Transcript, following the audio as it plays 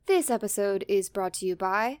Today's episode is brought to you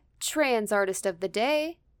by Trans Artist of the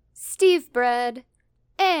Day, Steve Bread,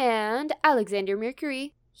 and Alexander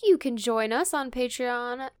Mercury. You can join us on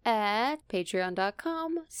Patreon at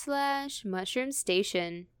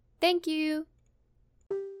patreon.com/mushroomstation. Thank you.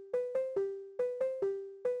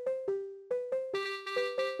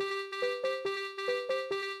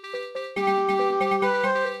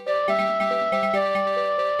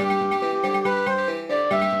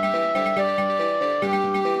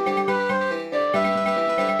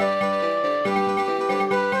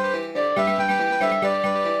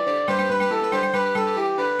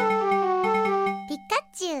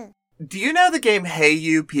 Do you know the game Hey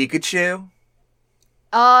You Pikachu?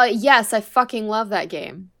 Yes, I fucking love that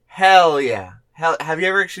game. Hell yeah. Have you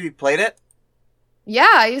ever actually played it? Yeah,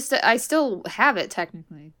 I still have it,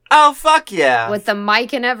 technically. Oh, fuck yeah. With the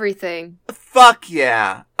mic and everything. Fuck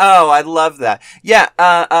yeah. Oh, I love that. Yeah,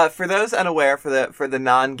 for those unaware, for the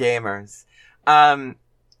non-gamers,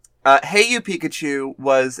 Hey You Pikachu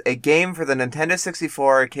was a game for the Nintendo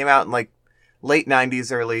 64. It came out in, late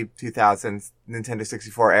 90s, early 2000s, Nintendo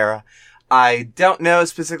 64 era. I don't know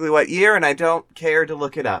specifically what year, and I don't care to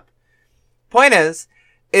look it up. Point is,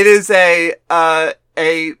 it is a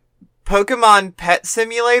Pokemon pet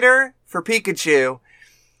simulator for Pikachu,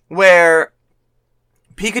 where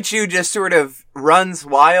Pikachu just sort of runs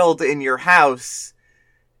wild in your house,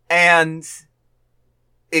 and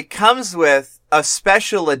it comes with a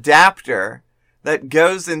special adapter that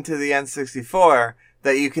goes into the N64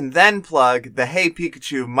 that you can then plug the Hey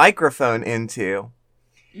Pikachu microphone into.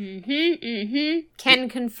 Can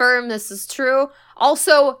confirm this is true.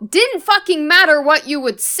 Also, didn't fucking matter what you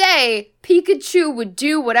would say, Pikachu would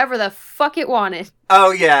do whatever the fuck it wanted. Oh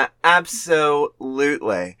yeah,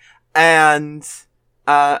 absolutely. And,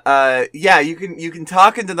 yeah, you can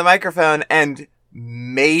talk into the microphone and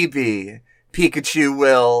maybe Pikachu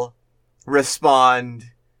will respond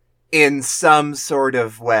in some sort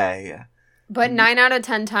of way. But 9 out of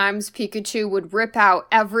 10 times, Pikachu would rip out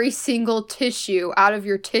every single tissue out of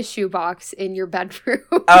your tissue box in your bedroom.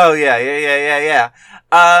 Oh, yeah.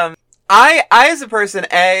 I as a person,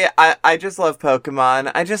 I just love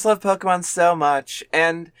Pokemon. I just love Pokemon so much.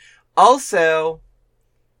 And also,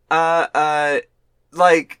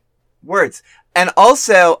 words. And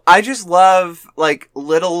also, I just love,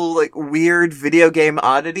 little, weird video game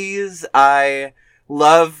oddities. I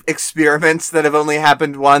love experiments that have only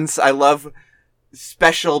happened once. I love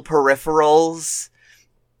special peripherals.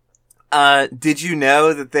 Did you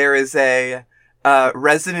know that there is a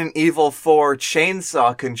Resident Evil 4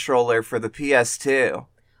 chainsaw controller for the PS2?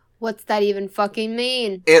 What's that even fucking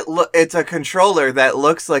mean? It's a controller that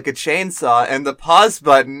looks like a chainsaw, and the pause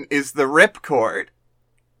button is the ripcord.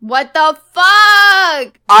 What the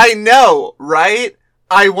fuck? I know, right?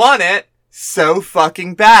 I want it so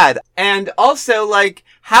fucking bad. And also,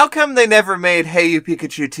 how come they never made Hey You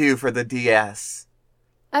Pikachu 2 for the DS?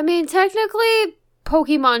 I mean, technically,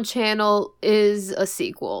 Pokemon Channel is a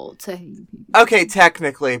sequel to Hey You Pikachu. Okay,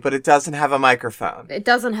 technically, but it doesn't have a microphone. It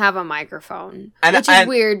doesn't have a microphone. Which is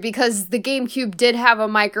weird, because the GameCube did have a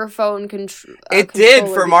microphone It did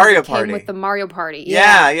for Mario Party. It came with the Mario Party.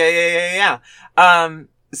 Yeah.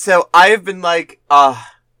 So I've been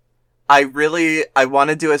I want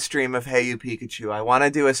to do a stream of Hey You Pikachu. I want to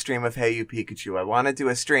do a stream of Hey You Pikachu. I want to do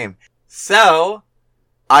a stream. So,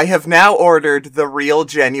 I have now ordered the real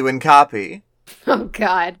genuine copy. Oh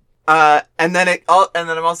god. And then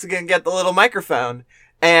I'm also gonna get the little microphone.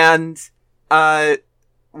 And,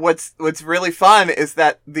 what's really fun is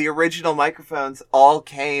that the original microphones all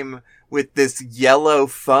came with this yellow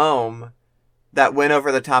foam that went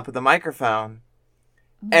over the top of the microphone.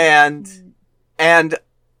 And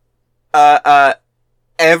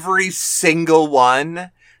every single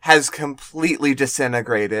one has completely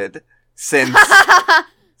disintegrated since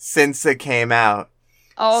it came out.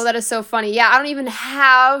 Oh, that is so funny. Yeah, I don't even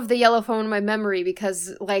have the yellow phone in my memory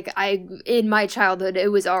because, in my childhood,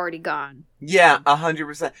 it was already gone. Yeah,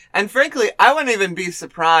 100%. And frankly, I wouldn't even be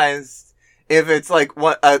surprised if it's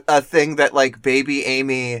a thing that baby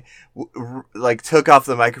Amy took off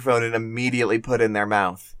the microphone and immediately put in their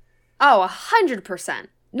mouth. Oh, 100%.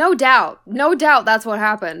 No doubt. No doubt that's what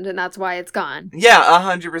happened, and that's why it's gone. Yeah,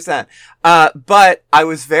 100%. But I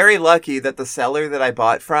was very lucky that the seller that I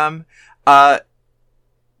bought from,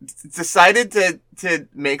 decided to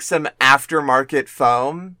make some aftermarket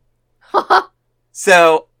foam.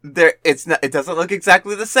 So it doesn't look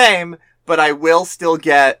exactly the same, but I will still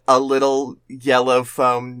get a little yellow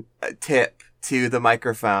foam tip to the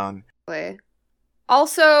microphone.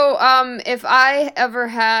 Also, if I ever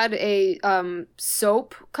had a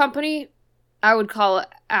soap company, I would call it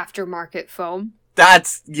aftermarket foam.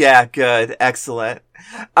 Yeah, good. Excellent.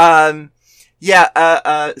 So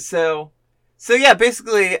yeah,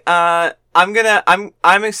 basically,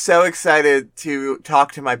 I'm so excited to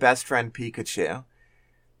talk to my best friend Pikachu.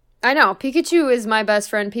 I know. Pikachu is my best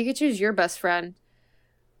friend. Pikachu's your best friend.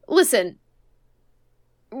 Listen.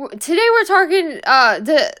 Today we're talking,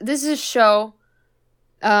 this is a show,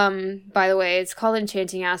 by the way, it's called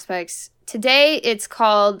Enchanting Aspects. Today it's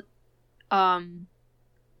called,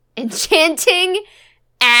 Enchanting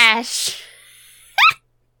Ash.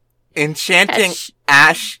 Enchanting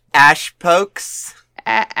Ash pokes?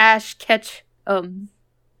 Ash catch,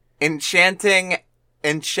 Enchanting,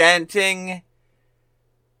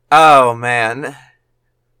 oh man.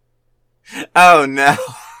 Oh no.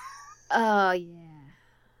 Oh yeah.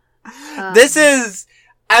 This is,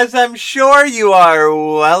 as I'm sure you are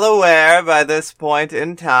well aware by this point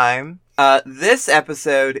in time, this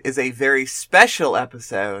episode is a very special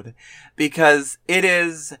episode because it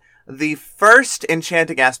is the first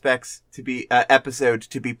Enchanting Aspects to be, episode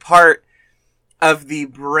to be part of the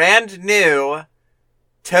brand new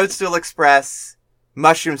Toadstool Express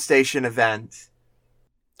Mushroom Station event.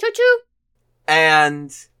 Choo-choo!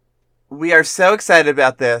 And we are so excited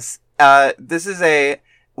about this. This is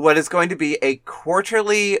what is going to be a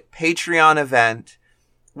quarterly Patreon event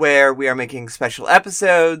where we are making special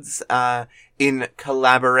episodes, in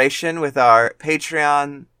collaboration with our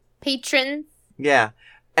Patreon patron. Yeah.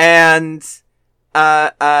 And,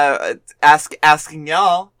 asking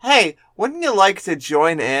y'all, hey, wouldn't you like to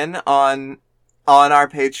join in on our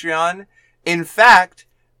Patreon? In fact,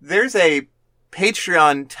 there's a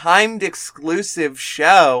Patreon timed exclusive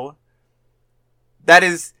show that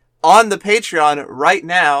is on the Patreon right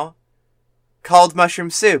now called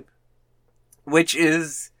Mushroom Soup, which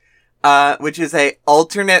is a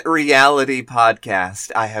alternate reality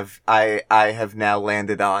podcast I have now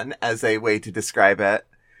landed on as a way to describe it.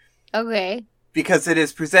 Okay. Because it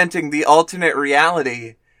is presenting the alternate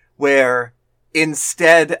reality where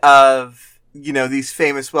instead of, these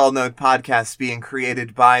famous well-known podcasts being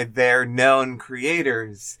created by their known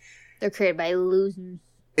creators, they're created by losers.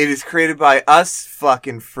 It is created by us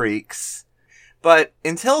fucking freaks. But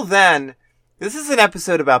until then, this is an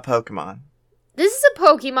episode about Pokemon. This is a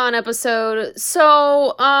Pokemon episode,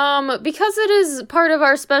 so, because it is part of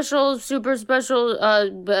our super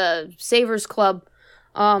special, Savers Club,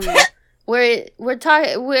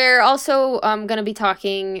 we're also, gonna be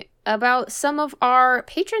talking about some of our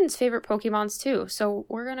patrons' favorite Pokemons, too. So,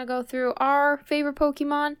 we're gonna go through our favorite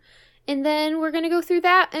Pokemon, and then we're gonna go through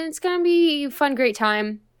that, and it's gonna be a fun, great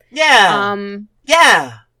time. Yeah!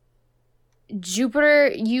 Yeah! Jupiter,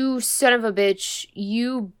 you son of a bitch,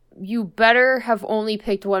 you better have only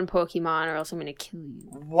picked one Pokemon or else I'm gonna kill you.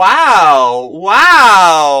 Wow!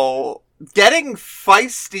 Getting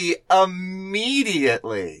feisty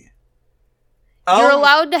immediately. You're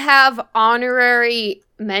allowed to have honorary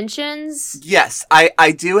mentions. Yes,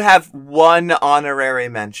 I do have one honorary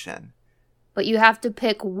mention. But you have to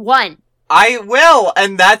pick one. I will,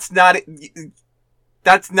 and that's not even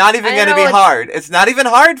gonna be hard. It's not even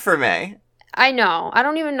hard for me. I know. I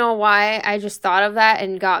don't even know why I just thought of that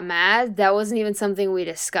and got mad. That wasn't even something we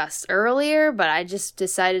discussed earlier, but I just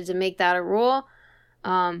decided to make that a rule.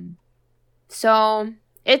 So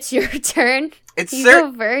it's your turn. You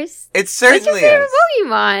go first. It certainly is. What's your favorite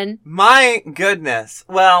Pokemon? My goodness.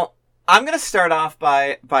 Well, I'm gonna start off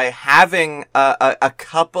by having a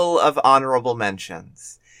couple of honorable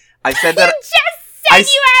mentions. I said that. You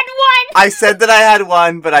had one! I said that I had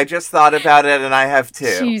one, but I just thought about it and I have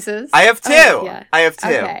two. Jesus. I have two. Oh, yeah. I have two.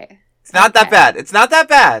 Okay. It's not that bad. It's not that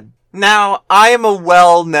bad. Now, I am a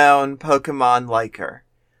well-known Pokemon liker.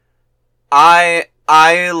 I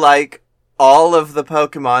like all of the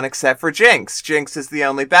Pokemon except for Jinx. Jinx is the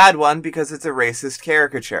only bad one because it's a racist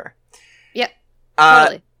caricature. Yep.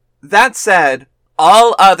 Totally. That said,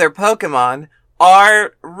 all other Pokemon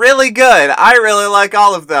are really good. I really like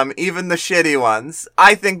all of them, even the shitty ones.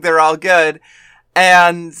 I think they're all good.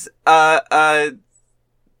 And, I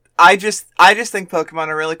just think Pokemon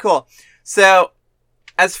are really cool. So,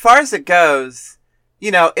 as far as it goes,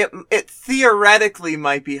 it theoretically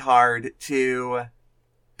might be hard to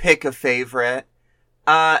pick a favorite.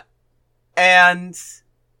 And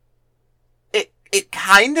it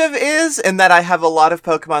kind of is, in that I have a lot of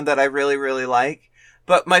Pokemon that I really, really like.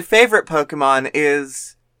 But my favorite Pokemon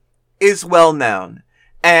is well known.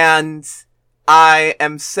 And I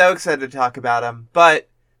am so excited to talk about them. But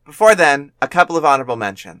before then, a couple of honorable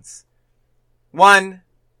mentions. One,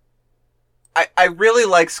 I really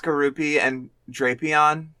like Skorupi and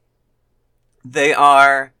Drapion. They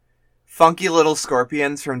are funky little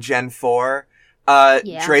scorpions from Gen 4,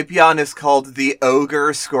 Yeah. Drapion is called the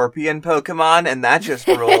Ogre Scorpion Pokemon, and that just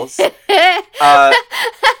rules.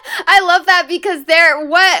 I love that because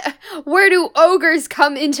where do ogres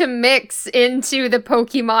come into mix into the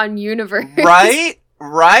Pokemon universe?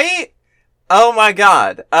 Right? Oh my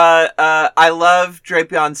god. I love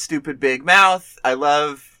Drapion's stupid big mouth. I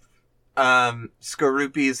love,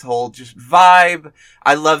 Skorupi's whole just vibe.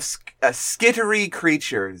 I love skittery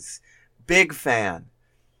creatures. Big fan.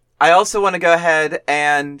 I also want to go ahead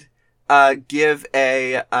and, give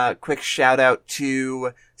a, quick shout out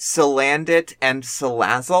to Salandit and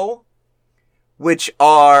Salazzle, which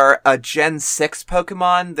are a Gen 6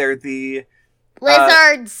 Pokemon. They're the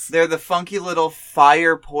Lizards! They're the funky little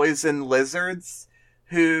fire poison lizards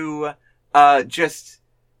who, Gender.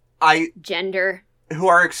 who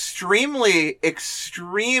are extremely,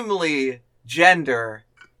 extremely gender.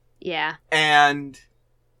 Yeah. And,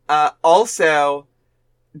 also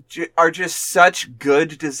are just such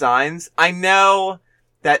good designs. I know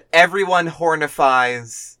that everyone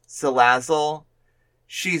hornifies Salazzle.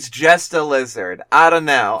 She's just a lizard. I don't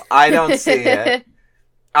know. I don't see it.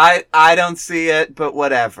 I don't see it, but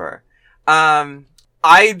whatever.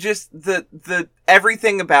 I just,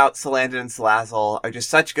 everything about Salandit and Salazzle are just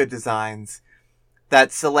such good designs. That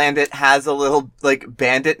Salandit has a little,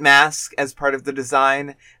 bandit mask as part of the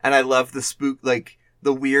design, and I love the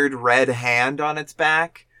the weird red hand on its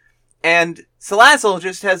back. And Salazzle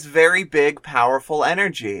just has very big, powerful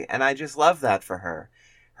energy, and I just love that for her.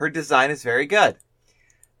 Her design is very good.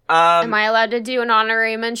 Am I allowed to do an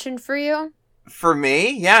honorary mention for you? For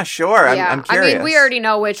me? Yeah, sure. Yeah. I'm curious. I mean, we already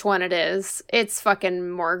know which one it is. It's fucking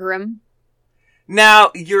Morgrim. Now,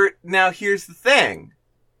 here's the thing.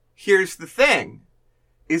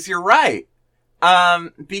 Is you're right.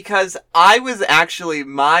 Because I was actually,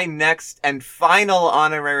 my next and final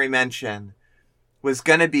honorary mention was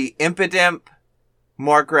gonna be Impidimp,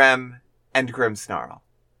 Morgrem, and Grimmsnarl.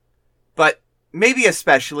 But maybe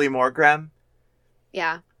especially Morgrem.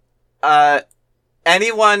 Yeah.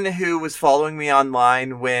 Anyone who was following me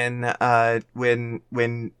online when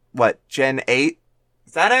Gen 8?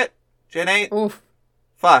 Is that it? Gen 8? Oof.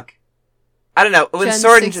 Fuck. I don't know. When Gen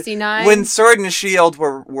Sword 69? When Sword and Shield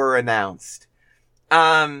were announced.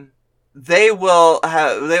 They will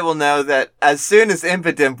know that as soon as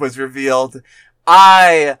Impidimp was revealed,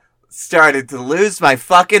 I started to lose my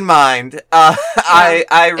fucking mind. I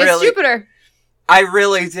really, it's Jupiter. I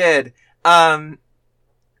really did. A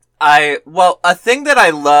thing that I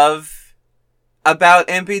love about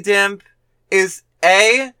Impidimp is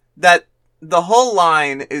that the whole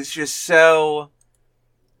line is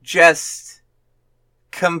just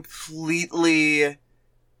completely,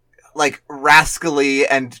 rascally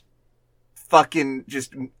and fucking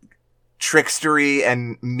just trickstery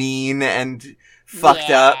and mean and fucked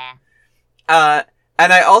up. And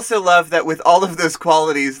I also love that with all of those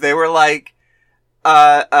qualities, they were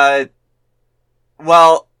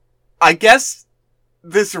I guess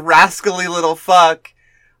this rascally little fuck,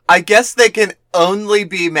 I guess they can only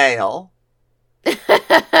be male.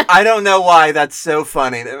 I don't know why that's so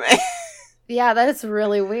funny to me. Yeah, that is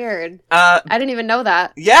really weird. I didn't even know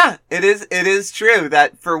that. Yeah, it is true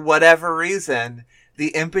that for whatever reason,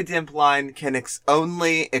 the Impidimp line can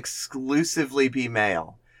only exclusively be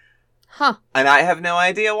male. Huh. And I have no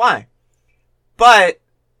idea why. But,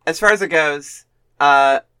 as far as it goes,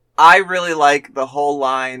 I really like the whole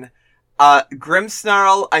line.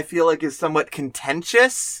 Grimmsnarl, I feel like, is somewhat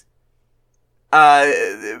contentious.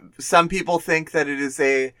 Some people think that it is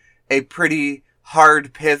a pretty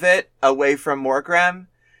hard pivot away from Morgrem.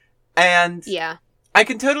 And yeah, I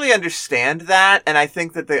can totally understand that, and I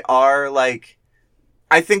think that they are,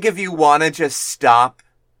 I think if you want to just stop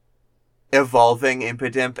evolving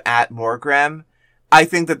Impidimp at Morgrem, I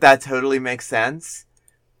think that totally makes sense.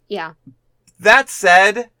 Yeah. That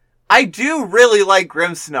said, I do really like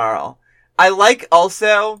Grimmsnarl. I like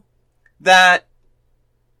also that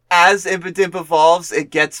as Impidimp evolves, it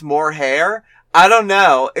gets more hair. I don't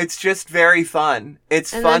know. It's just very fun.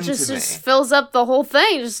 It's fun to me. And that just fills up the whole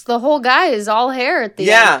thing. Just the whole guy is all hair at the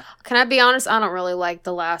end. Can I be honest? I don't really like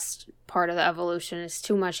the last part of the evolution. It's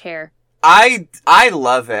too much hair. I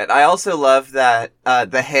love it. I also love that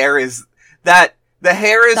the hair is the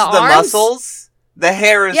muscles. The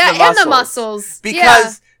hair is the muscles. Yeah, and the muscles.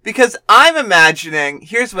 Because I'm imagining,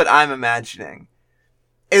 here's what I'm imagining,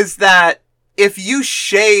 is that if you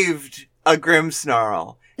shaved a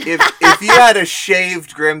Grimmsnarl, if you had a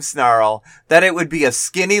shaved Grimmsnarl, that it would be a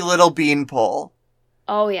skinny little beanpole.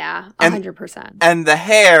 Oh yeah, 100%. And the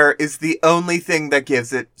hair is the only thing that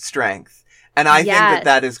gives it strength. And I think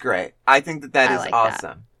that is great. I think that is awesome.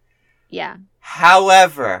 That. Yeah.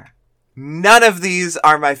 However, None of these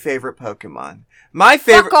are my favorite Pokemon. My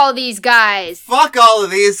favorite... Fuck all these guys. Fuck all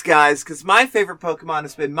of these guys, because my favorite Pokemon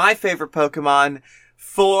has been my favorite Pokemon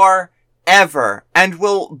forever, and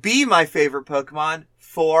will be my favorite Pokemon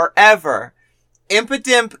forever.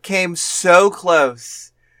 Impidimp came so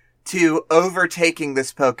close to overtaking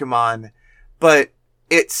this Pokemon, but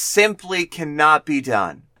it simply cannot be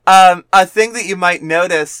done. A thing that you might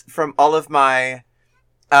notice from all of my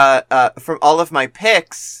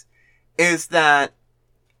picks is that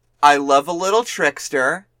I love a little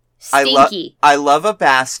trickster. Stinky. I love a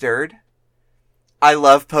bastard. I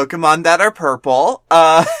love Pokemon that are purple.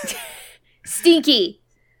 Stinky.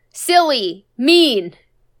 Silly. Mean.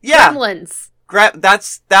 Yeah. Gremlins.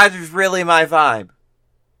 That is really my vibe.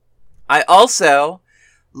 I also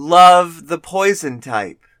love the poison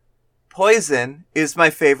type. Poison is my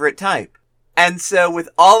favorite type. And so with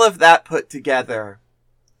all of that put together,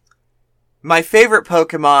 my favorite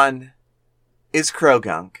Pokemon is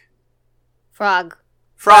Croagunk. Frog.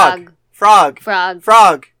 Frog. Frog. Frog.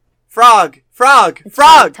 Frog. Frog. Frog. It's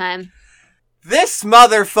Frog. time. This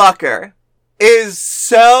motherfucker is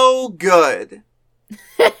so good.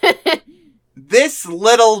 This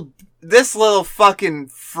little fucking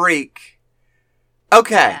freak.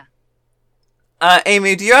 Okay. Yeah.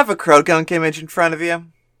 Amy, do you have a Croagunk image in front of you?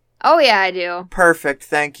 Oh yeah, I do. Perfect,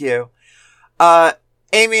 thank you.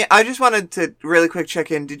 Amy, I just wanted to really quick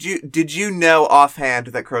check in. Did you know offhand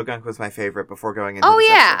that Croagunk was my favorite before going into this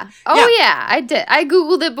episode? Yeah, I did. I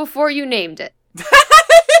googled it before you named it.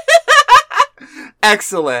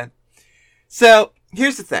 Excellent. So,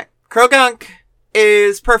 here's the thing. Croagunk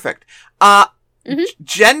is perfect.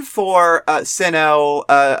 Gen 4,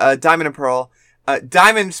 Sinnoh, Diamond and Pearl,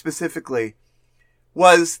 Diamond specifically,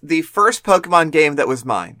 was the first Pokemon game that was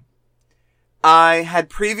mine. I had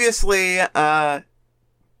previously,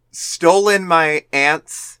 stolen my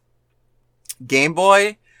aunt's Game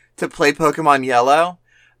Boy to play Pokemon Yellow.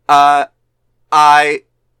 I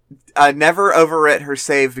never overwrit her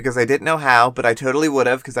save because I didn't know how, but I totally would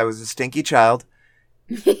have because I was a stinky child.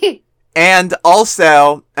 And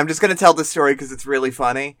also, I'm just going to tell this story because it's really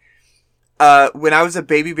funny. When I was a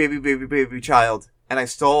baby child and I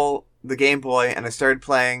stole the Game Boy and I started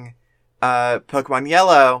playing Pokemon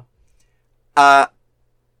Yellow,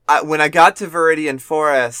 when I got to Viridian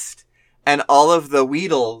Forest and all of the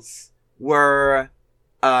Weedles were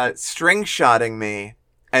string-shotting me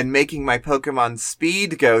and making my Pokemon's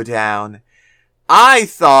speed go down, I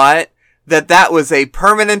thought that was a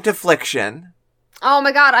permanent affliction. Oh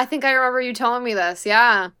my god, I think I remember you telling me this,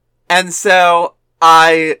 yeah. And so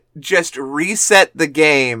I just reset the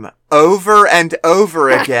game over and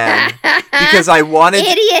over again because I wanted...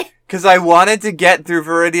 Idiot! Because I wanted to get through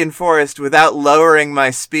Viridian Forest without lowering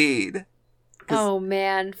my speed. Oh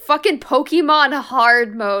man. Fucking Pokemon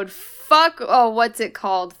hard mode. Fuck, what's it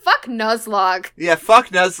called? Fuck Nuzlocke. Yeah, fuck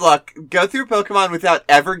Nuzlocke. Go through Pokemon without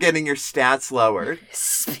ever getting your stats lowered.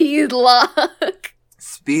 Speedlock.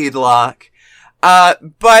 Speedlock.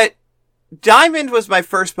 But Diamond was my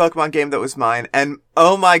first Pokemon game that was mine, and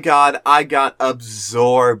oh my god, I got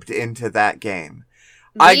absorbed into that game.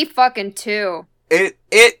 Me fucking too. It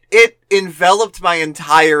enveloped my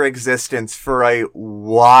entire existence for a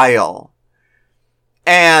while.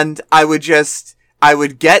 And I would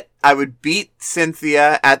beat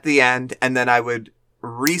Cynthia at the end, and then I would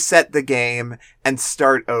reset the game and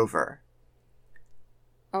start over.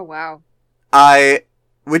 Oh wow.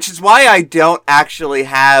 Which is why I don't actually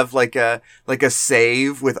have like a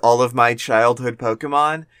save with all of my childhood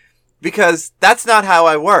Pokemon, because that's not how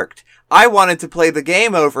I worked. I wanted to play the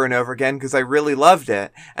game over and over again because I really loved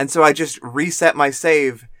it, and so I just reset my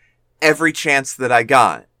save every chance that I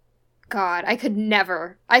got. God, I could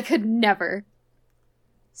never.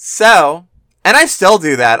 So, and I still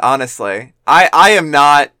do that, honestly. I am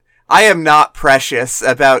not precious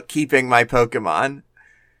about keeping my Pokemon.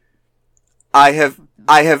 I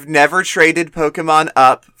have never traded Pokemon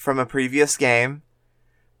up from a previous game.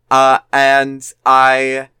 And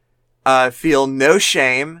I feel no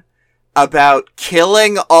shame about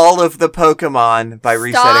killing all of the Pokemon by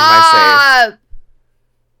resetting my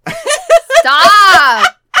save.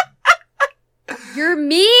 Stop! You're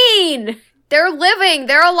mean! They're living!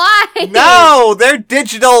 They're alive! No! They're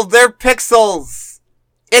digital! They're pixels!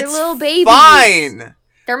 They're It's little babies. Fine!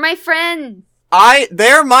 They're my friends!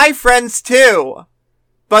 They're my friends too!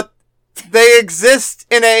 But they exist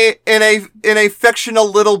in a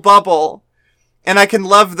fictional little bubble. And I can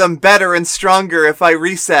love them better and stronger if I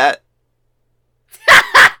reset.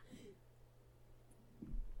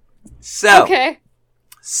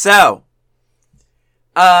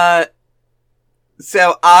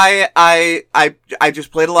 So I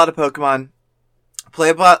just played a lot of Pokemon,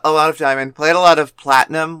 played a lot of Diamond, played a lot of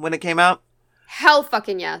Platinum when it came out. Hell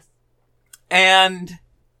fucking yes. And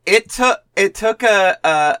it took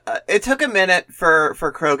a minute for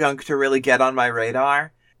Krogunk to really get on my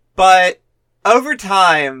radar. But over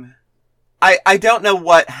time, I don't know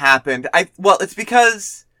what happened. It's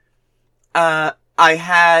because, I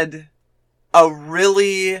had a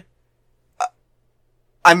really,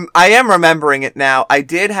 I am remembering it now. I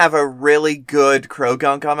did have a really good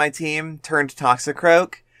Krogunk on my team, turned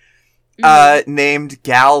Toxicroak, named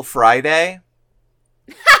Gal Friday.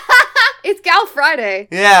 It's Gal Friday.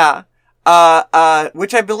 Yeah.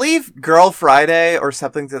 Which I believe Girl Friday or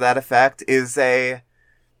something to that effect is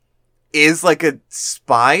like a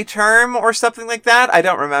spy term or something like that. I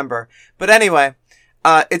don't remember. But anyway,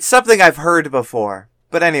 it's something I've heard before.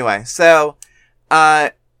 But anyway, so,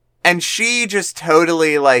 and she just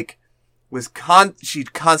totally, like, she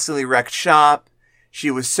constantly wrecked shop.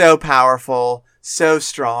 She was so powerful, so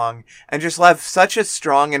strong, and just left such a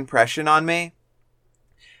strong impression on me.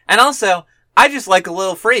 And also, I just like a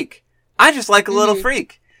little freak.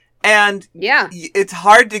 And yeah, it's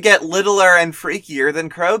hard to get littler and freakier than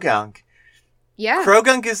Krogunk. Yeah.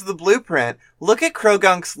 Krogunk is the blueprint. Look at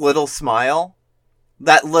Krogunk's little smile.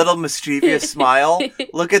 That little mischievous smile.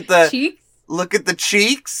 Look at the cheeks. Look at the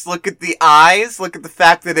cheeks. Look at the eyes. Look at the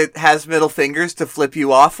fact that it has middle fingers to flip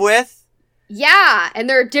you off with. Yeah, and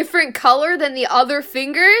they're a different color than the other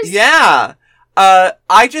fingers. Yeah.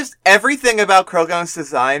 Everything about Krogunk's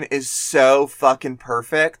design is so fucking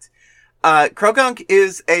perfect. Krogunk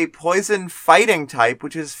is a poison fighting type,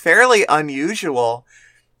 which is fairly unusual.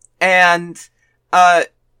 And,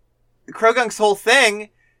 Krogunk's whole thing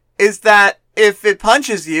is that if it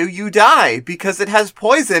punches you, you die because it has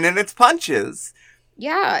poison in its punches.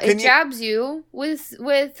 Yeah, it jabs you with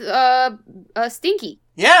Stinky.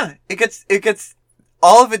 Yeah, it gets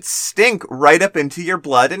all of its stink right up into your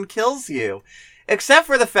blood and kills you. Except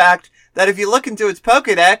for the fact that if you look into its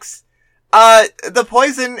Pokedex, the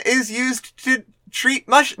poison is used to treat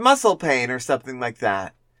muscle pain or something like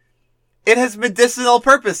that. It has medicinal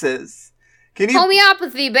purposes.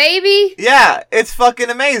 Homeopathy, baby! Yeah, it's fucking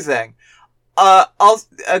amazing.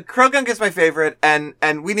 Krogunk is my favorite,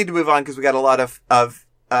 and we need to move on because we got a lot of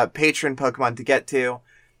patron Pokemon to get to.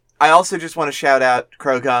 I also just want to shout out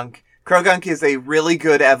Krogunk. Krogunk is a really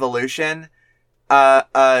good evolution.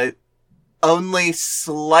 Only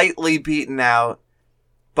slightly beaten out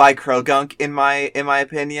by Krogunk in my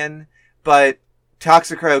opinion, but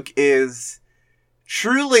Toxicroak is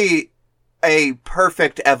truly a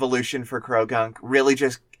perfect evolution for Krogunk. Really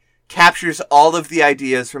just captures all of the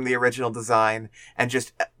ideas from the original design and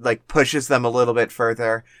just like pushes them a little bit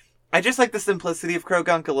further. I just like the simplicity of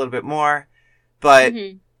Krogunk a little bit more, but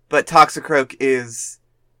Toxicroak is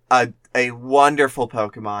a wonderful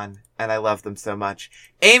Pokemon and I love them so much.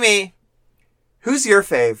 Amy, who's your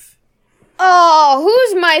fave? Oh,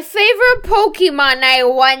 who's my favorite Pokemon, I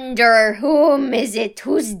wonder? Whom is it?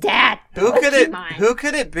 Who's that Pokemon? Who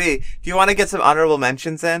could it be? Do you want to get some honorable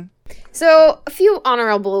mentions in? So, a few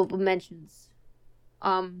honorable mentions.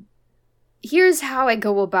 Here's how I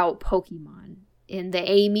go about Pokemon in the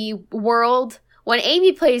Amy world. When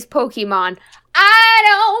Amy plays Pokemon, I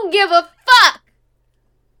don't give a fuck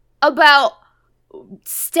about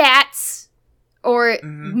stats or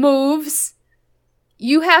moves.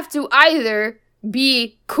 You have to either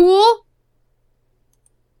be cool,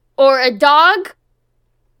 or a dog,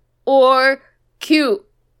 or cute.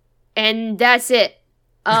 And that's it.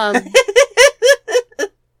 And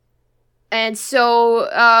so,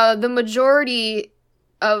 the majority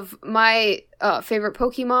of my favorite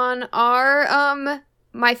Pokemon are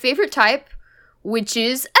my favorite type, which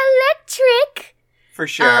is electric. For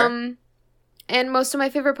sure. And most of my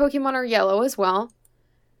favorite Pokemon are yellow as well.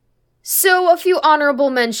 So, a few honorable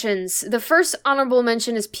mentions. The first honorable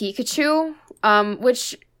mention is Pikachu,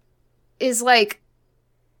 which is like...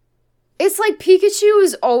 It's like Pikachu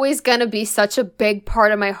is always gonna be such a big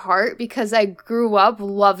part of my heart because I grew up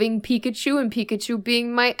loving Pikachu and Pikachu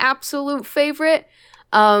being my absolute favorite.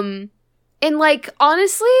 And like,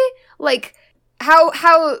 honestly, like,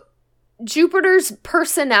 how Jupiter's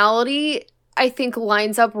personality, I think,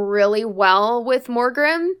 lines up really well with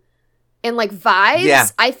Morgrem. And, like, vibes, yeah.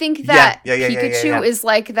 I think that Pikachu is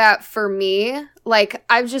like that for me. Like,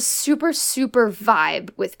 I'm just super, super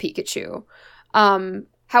vibe with Pikachu.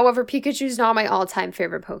 However, Pikachu's not my all-time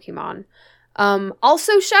favorite Pokemon.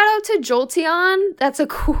 Also, shout out to Jolteon. That's a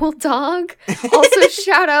cool dog. Also,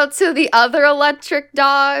 shout out to the other electric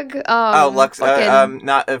dog.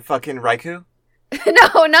 Not fucking Raikou?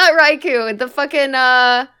 No, not Raikou. The fucking,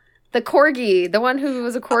 The corgi. The one who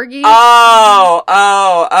was a corgi.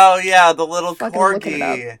 Oh, yeah, the little Fucking looking it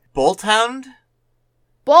corgi. Bolthound?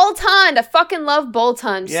 Bolthound! I fucking love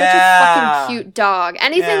Bolthound. Such a fucking cute dog.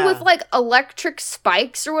 Anything with, like, electric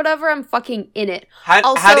spikes or whatever, I'm fucking in it.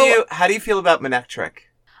 How do you feel about Manectric?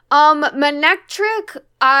 Manectric,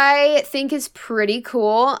 I think is pretty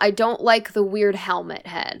cool. I don't like the weird helmet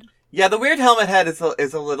head. Yeah, the weird helmet head is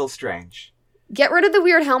a little strange. Get rid of the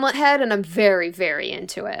weird helmet head, and I'm very, very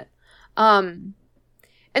into it. And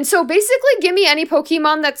so basically, give me any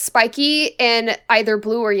Pokemon that's spiky and either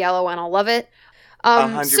blue or yellow, and I'll love it.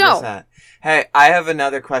 100%. So, hey, I have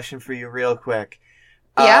another question for you real quick.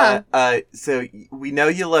 Yeah. So we know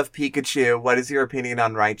you love Pikachu. What is your opinion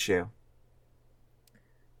on Raichu?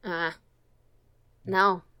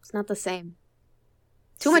 No, it's not the same.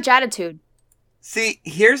 Too much attitude. See,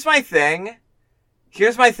 here's my thing.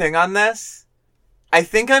 Here's my thing on this. I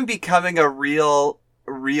think I'm becoming a real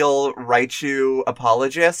Raichu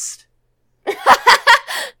apologist.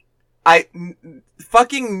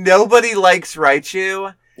 Fucking nobody likes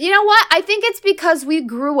Raichu. You know what? I think it's because we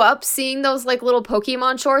grew up seeing those, like, little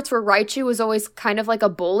Pokemon shorts where Raichu was always kind of like a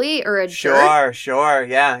bully or a jerk. Sure,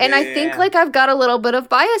 yeah. And I think, like, I've got a little bit of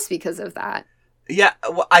bias because of that. Yeah,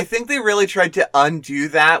 well, I think they really tried to undo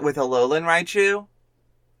that with Alolan Raichu.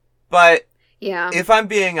 But, yeah, if I'm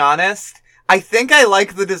being honest, I think I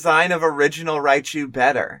like the design of original Raichu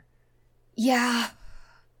better. Yeah,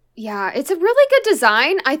 it's a really good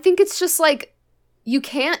design. I think it's just, like, you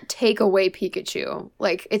can't take away Pikachu.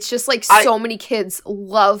 Like, it's just, like, so many kids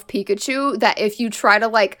love Pikachu that if you try to,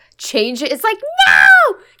 like, change it, it's like,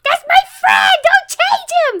 no! That's my friend! Don't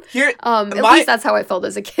change him! At least that's how I felt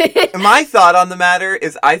as a kid. My thought on the matter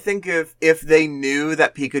is I think if they knew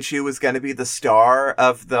that Pikachu was going to be the star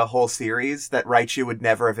of the whole series, that Raichu would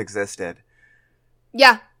never have existed.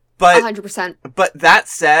 Yeah, but 100%. But that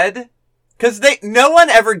said, because no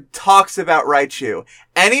one ever talks about Raichu.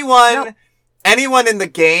 Anyone in the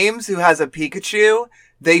games who has a Pikachu,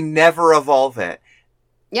 they never evolve it.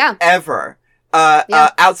 Yeah. Ever.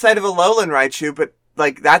 Outside of Alolan Raichu, but,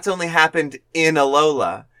 like, that's only happened in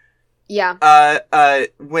Alola. Yeah.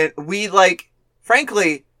 When we, like,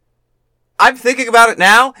 frankly, I'm thinking about it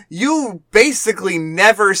now, you basically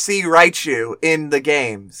never see Raichu in the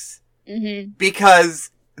games. Mm-hmm. Because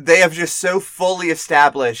they have just so fully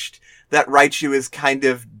established that Raichu is kind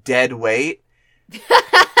of dead weight.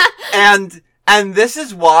 And this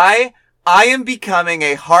is why I am becoming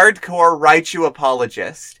a hardcore Raichu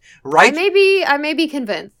apologist. I may be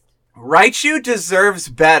convinced. Raichu deserves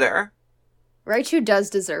better. Raichu does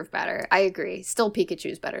deserve better. I agree. Still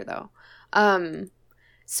Pikachu's better, though.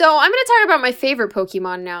 So I'm going to talk about my favorite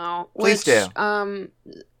Pokemon now. Please do.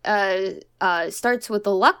 Starts with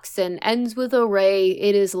a Lux and ends with a Ray.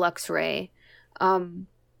 It is Luxray.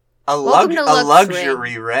 A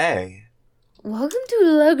luxury Ray. Welcome to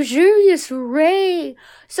Luxurious Ray.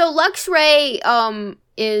 So Luxray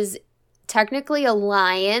is technically a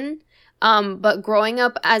lion, but growing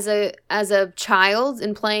up as a child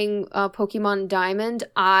and playing Pokemon Diamond,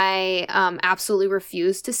 I absolutely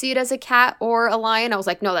refused to see it as a cat or a lion. I was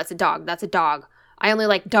like, no, that's a dog. That's a dog. I only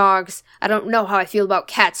like dogs. I don't know how I feel about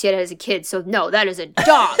cats yet as a kid, so no, that is a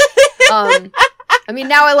dog. I mean,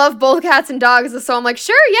 now I love both cats and dogs, so I'm like,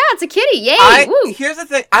 sure, yeah, it's a kitty, yay, woo. Here's the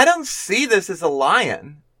thing, I don't see this as a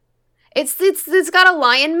lion. It's got a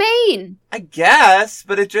lion mane. I guess,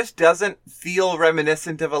 but it just doesn't feel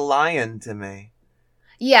reminiscent of a lion to me.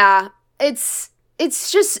 Yeah, it's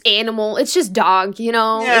just animal, it's just dog, you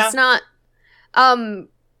know? Yeah. It's not,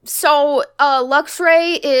 so,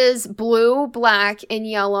 Luxray is blue, black, and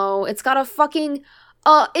yellow. It's got a fucking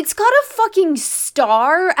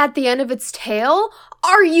star at the end of its tail.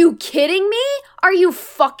 Are you kidding me? Are you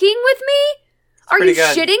fucking with me? Are you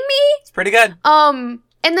shitting me? It's pretty good. And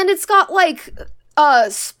then it's got, like,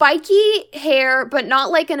 spiky hair, but not,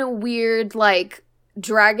 like, in a weird, like,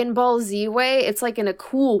 Dragon Ball Z way. It's, like, in a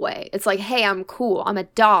cool way. It's like, hey, I'm cool. I'm a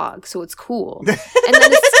dog, so it's cool. And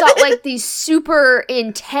then it's got, like, these super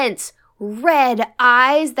intense red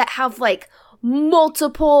eyes that have, like,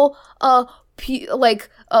 multiple,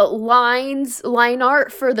 line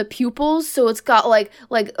art for the pupils, so it's got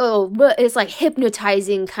it's like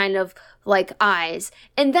hypnotizing kind of like eyes.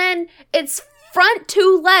 And then its front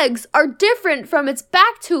two legs are different from its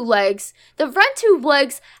back two legs. The front two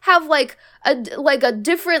legs have like a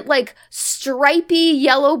different like stripy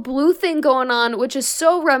yellow blue thing going on, which is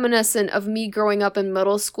so reminiscent of me growing up in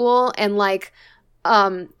middle school and like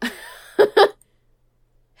oh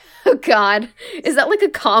god. Is that like a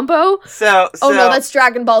combo? Oh no, that's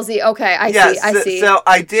Dragon Ball Z. Okay, I see. So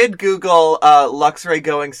I did Google Luxray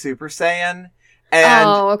going Super Saiyan,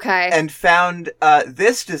 Okay. And found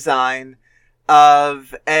this design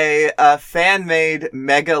of a fan-made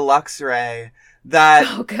Mega Luxray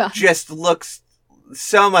that just looks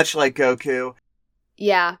so much like Goku.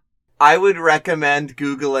 Yeah. I would recommend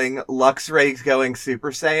Googling Luxray going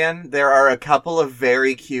Super Saiyan. There are a couple of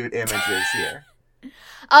very cute images here.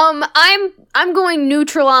 I'm going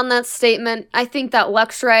neutral on that statement. I think that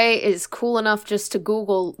Luxray is cool enough just to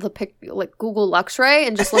Google Google Luxray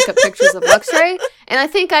and just look at pictures of Luxray, and I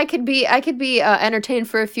think I could be entertained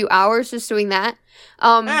for a few hours just doing that.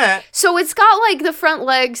 So it's got like the front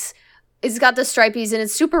legs, it's got the stripies, and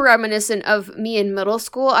it's super reminiscent of me in middle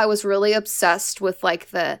school. I was really obsessed with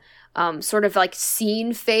like the sort of like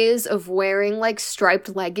scene phase of wearing like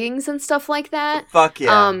striped leggings and stuff like that. Fuck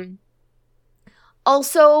yeah.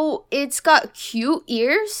 Also, it's got cute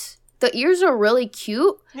ears. The ears are really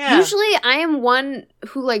cute. Yeah. Usually, I am one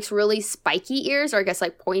who likes really spiky ears, or I guess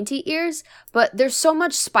like pointy ears, but there's so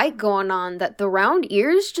much spike going on that the round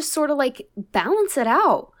ears just sort of like balance it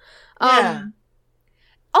out. Yeah.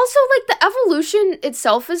 Also, like, the evolution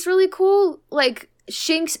itself is really cool. Like,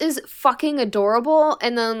 Shinx is fucking adorable,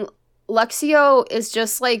 and then Luxio is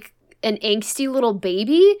just like an angsty little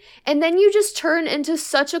baby, and then you just turn into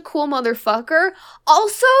such a cool motherfucker.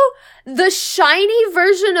 Also, the shiny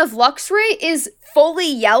version of Luxray is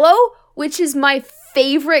fully yellow, which is my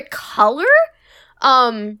favorite color.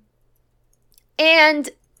 And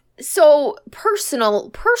so personally,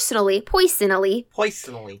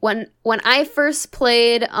 when I first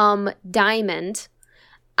played Diamond,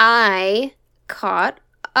 I caught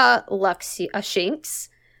a Shinx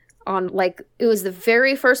on, like, it was the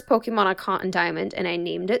very first Pokemon I caught in Diamond, and I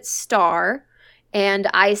named it Star, and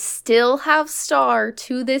I still have Star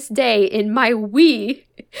to this day in my Wii,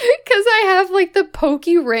 because I have, like, the Poke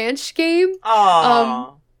Ranch game.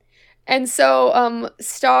 Aww. And so,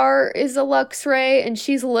 Star is a Luxray, and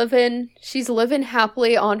she's living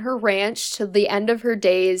happily on her ranch to the end of her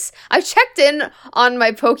days. I checked in on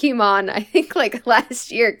my Pokemon, I think, like,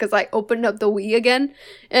 last year, because I opened up the Wii again,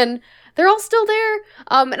 and they're all still there.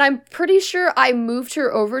 And I'm pretty sure I moved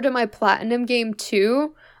her over to my Platinum game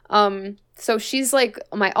too. So she's like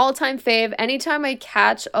my all-time fave. Anytime I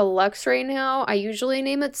catch a Luxray now, I usually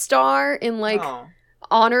name it Star in like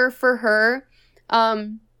honor for her.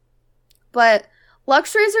 But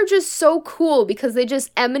Luxrays are just so cool because they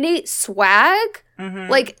just emanate swag.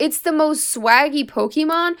 Mm-hmm. Like, it's the most swaggy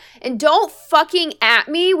Pokemon. And don't fucking at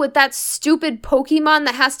me with that stupid Pokemon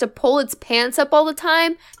that has to pull its pants up all the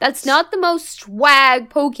time. That's not the most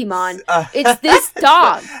swag Pokemon. It's this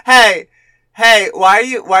dog. Hey, why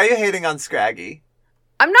are you hating on Scraggy?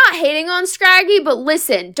 I'm not hating on Scraggy, but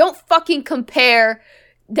listen, don't fucking compare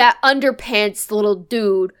that underpants little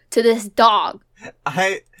dude to this dog.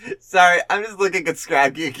 Sorry, I'm just looking at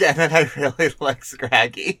Scraggy again, and I really like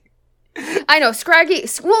Scraggy. I know, Scraggy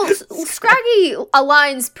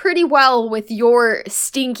aligns pretty well with your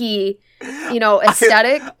stinky,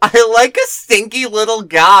 aesthetic. I like a stinky little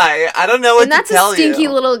guy. I don't know what to tell you. That's a stinky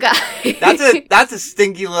little guy. That's a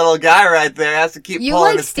stinky little guy right there. Has to keep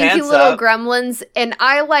pulling his pants up. You like stinky little gremlins, and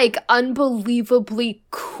I like unbelievably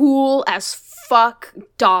cool as fuck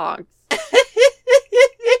dogs.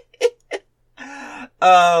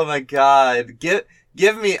 Oh my god.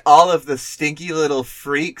 Give me all of the stinky little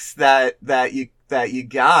freaks that you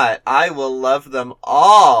got. I will love them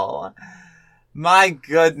all. My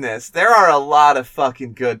goodness. There are a lot of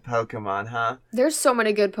fucking good Pokemon, huh? There's so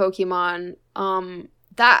many good Pokemon.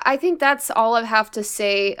 I think that's all I have to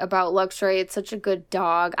say about Luxray. It's such a good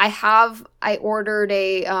dog. I ordered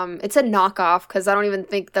it's a knockoff because I don't even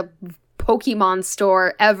think the Pokemon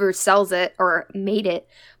store ever sells it or made it,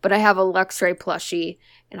 but I have a Luxray plushie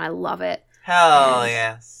and I love it. Hell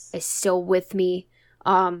yes. It's still with me.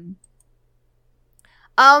 So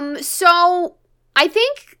I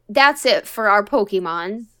think that's it for our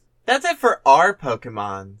Pokemon. That's it for our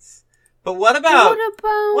Pokemons. But what about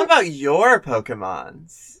your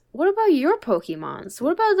Pokemons? What about your Pokemons?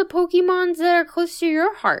 What about the Pokemons that are close to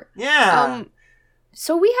your heart? Yeah.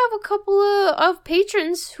 So we have a couple of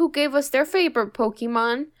patrons who gave us their favorite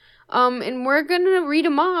Pokemon, and we're gonna read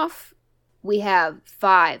them off. We have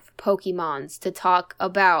 5 Pokemons to talk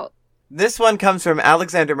about. This one comes from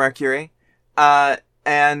Alexander Mercury,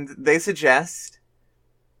 and they suggest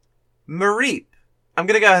Mareep. I'm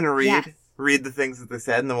gonna go ahead and read the things that they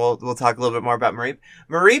said, and then we'll talk a little bit more about Mareep.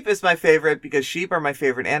 Mareep is my favorite because sheep are my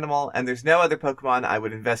favorite animal, and there's no other Pokemon I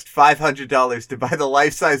would invest $500 to buy the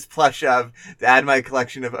life-size plush of to add my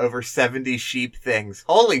collection of over 70 sheep things.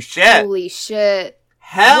 Holy shit! Holy shit.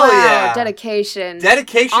 Hell yeah!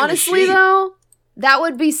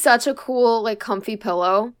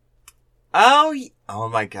 Oh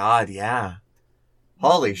my god, yeah.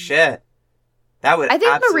 Holy shit. That would I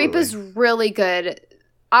think absolutely... Mareep is really good.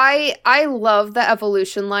 I love the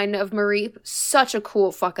evolution line of Mareep. Such a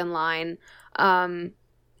cool fucking line. And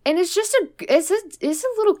it's just it's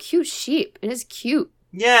a little cute sheep. It is cute.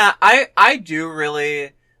 Yeah, I do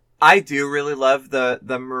really love the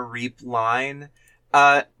Mareep line.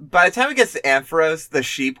 By the time it gets to Ampharos, the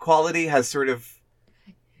sheep quality has sort of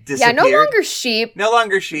disappeared. Yeah, no longer sheep. No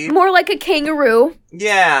longer sheep. More like a kangaroo.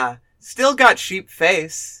 Yeah. Still got sheep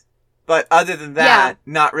face. But other than that,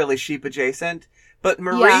 not really sheep adjacent. But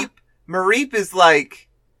Mareep is like,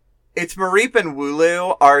 it's Mareep and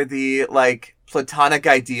Wooloo are the, like, platonic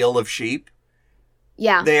ideal of sheep.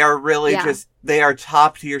 Yeah. They are really they are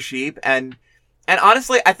top tier sheep. And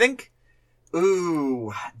honestly, I think,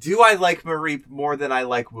 do I like Mareep more than I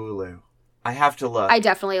like Wooloo? I have to look. I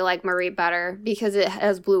definitely like Mareep better because it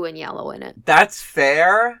has blue and yellow in it. That's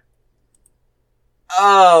fair.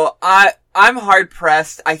 Oh, I'm hard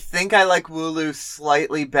pressed. I think I like Wooloo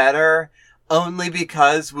slightly better, only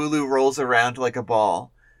because Wooloo rolls around like a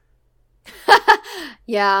ball.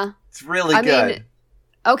 Yeah. It's really good. Mean,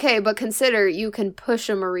 okay, but consider you can push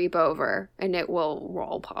a Mareep over and it will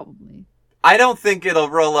roll probably. I don't think it'll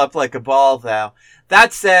roll up like a ball though.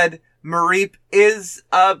 That said, Mareep is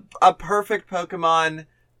a perfect Pokemon,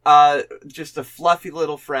 just a fluffy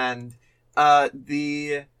little friend.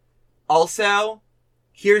 Also,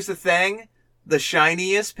 here's the thing, the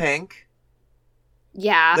shiny is pink.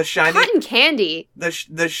 Yeah. The shiny cotton candy.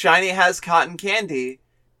 The shiny has cotton candy,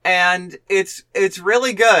 and it's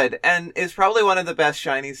really good, and is probably one of the best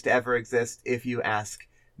shinies to ever exist, if you ask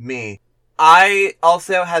me. I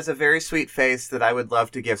also has a very sweet face that I would love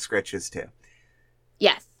to give scritches to.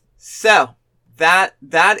 Yes. So that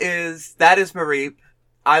is Mareep.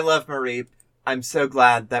 I love Mareep. I'm so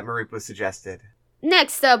glad that Mareep was suggested.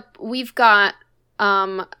 Next up, we've got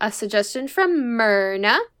a suggestion from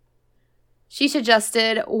Myrna. She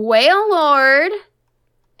suggested Wailord,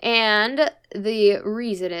 and the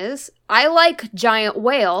reason is, I like giant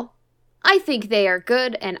whale. I think they are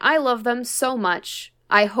good, and I love them so much.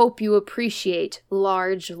 I hope you appreciate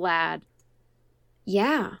large lad.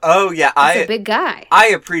 Yeah. Oh yeah, He's a big guy. I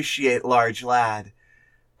appreciate large lad.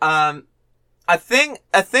 A thing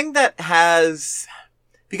that has,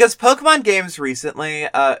 because Pokemon games recently,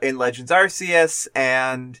 in Legends Arceus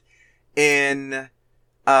and in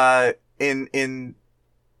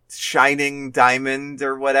Shining Diamond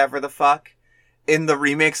or whatever the fuck, in the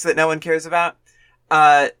remakes that no one cares about,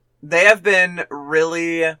 they have been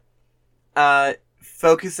really,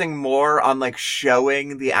 focusing more on, like,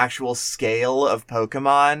 showing the actual scale of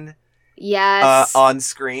Pokemon. Yes. On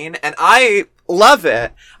screen. And I love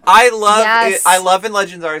it. I love it. I love in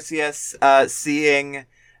Legends Arceus, seeing,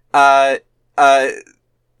 like,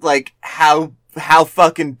 how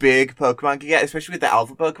fucking big Pokemon can get, especially with the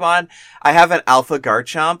alpha Pokemon. I have an alpha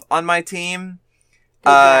Garchomp on my team,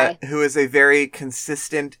 who is a very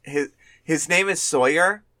consistent, his name is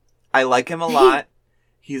Sawyer. I like him a lot.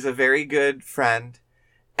 He's a very good friend.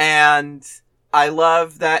 And I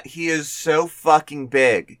love that he is so fucking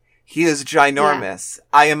big. He is ginormous.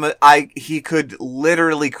 Yeah. He could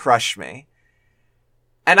literally crush me.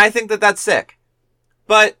 And I think that that's sick.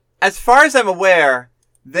 But as far as I'm aware,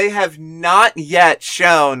 they have not yet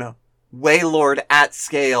shown Wailord at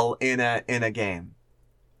scale in a game.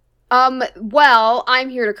 Well, I'm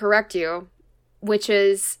here to correct you, which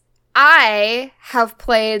is, I have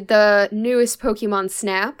played the newest Pokemon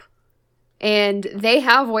Snap, and they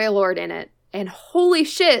have Wailord in it. And holy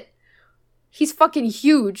shit, he's fucking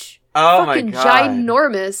huge. Oh fucking my god.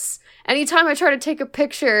 Ginormous. Anytime I try to take a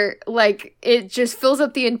picture, like, it just fills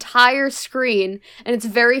up the entire screen, and it's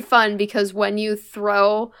very fun because when you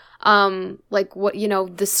throw, like, what, you know,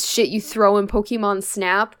 the shit you throw in Pokemon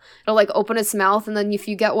Snap, it'll, like, open its mouth, and then if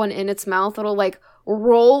you get one in its mouth, it'll, like,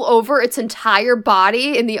 roll over its entire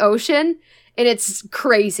body in the ocean, and it's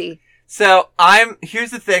crazy. So,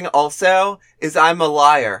 here's the thing also, is I'm a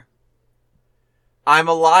liar. I'm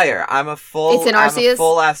a liar. I'm a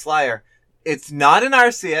full-ass liar. It's not an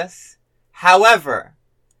Arceus. However,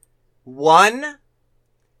 one,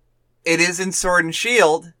 it is in Sword and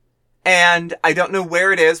Shield, and I don't know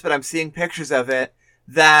where it is, but I'm seeing pictures of it,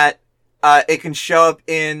 that, it can show up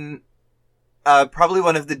in, probably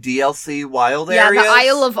one of the DLC wild areas. Yeah, the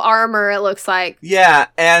Isle of Armor, it looks like. Yeah,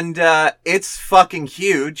 and, it's fucking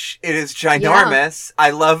huge. It is ginormous.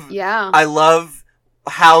 Yeah. I love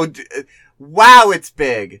how, wow, it's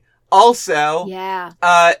big. Also,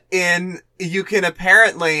 you can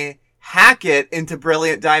apparently hack it into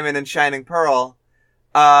Brilliant Diamond and Shining Pearl.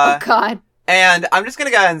 Oh god. And I'm just gonna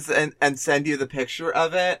go ahead and send you the picture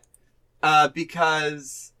of it.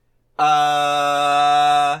 because,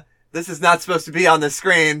 this is not supposed to be on the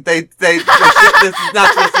screen. This is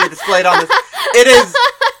not supposed to be displayed on this.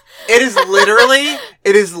 It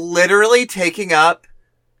is literally taking up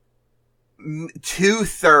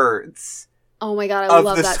 2/3 Oh my god, I love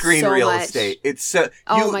of the that screen so real much. estate. It's so,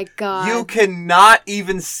 Oh my god. you cannot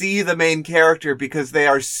even see the main character because they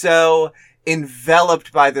are so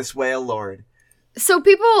enveloped by this whale lord. So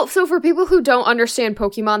for people who don't understand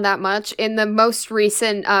Pokemon that much, in the most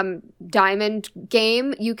recent Diamond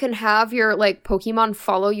game, you can have your like Pokemon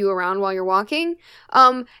follow you around while you're walking.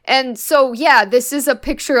 And so yeah, this is a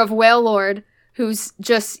picture of Wailord, who's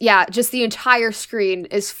just the entire screen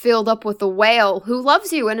is filled up with a whale who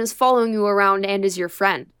loves you and is following you around and is your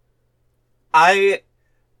friend. I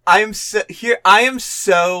am so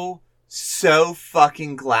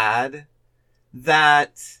fucking glad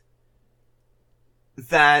that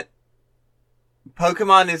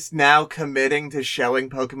Pokemon is now committing to showing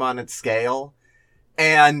Pokemon at scale,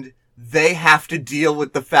 and they have to deal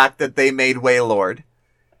with the fact that they made Wailord.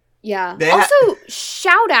 Yeah. Also,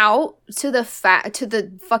 shout out to the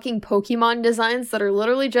fucking Pokemon designs that are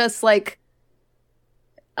literally just like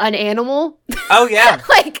an animal. Oh yeah.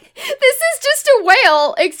 Like, this is just a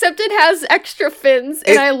whale, except it has extra fins,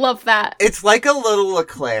 and I love that. It's like a little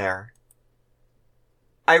Eclair.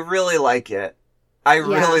 I really like it. I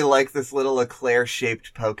really like this little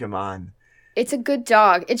Eclair-shaped Pokemon. It's a good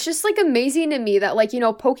dog. It's just, like, amazing to me that, like, you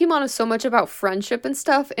know, Pokemon is so much about friendship and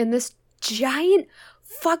stuff, and this giant,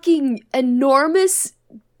 fucking, enormous,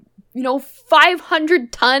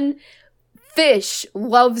 500-ton fish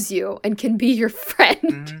loves you and can be your friend.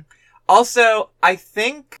 Mm-hmm. Also, I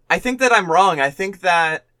think that I'm wrong. I think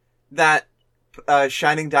that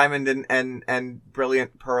Shining Diamond and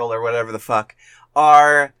Brilliant Pearl, or whatever the fuck,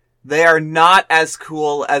 they are not as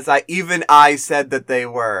cool as I said that they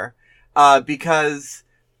were. Because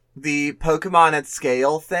the Pokemon at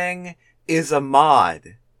scale thing is a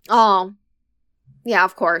mod. Oh. Yeah,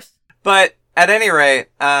 of course. But at any rate,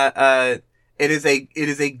 it is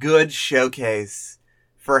a good showcase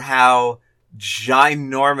for how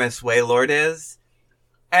ginormous Wailord is.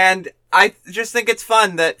 And I just think it's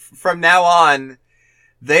fun that from now on,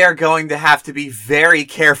 they are going to have to be very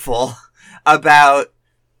careful about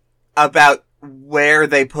where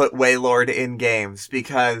they put Wailord in games,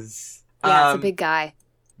 because it's a big guy.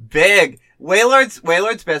 Big.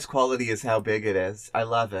 Wailord's best quality is how big it is. I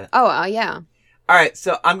love it. Oh, yeah. All right,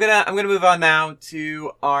 so I'm gonna move on now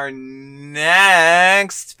to our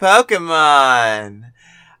next Pokemon.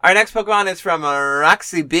 Our next Pokemon is from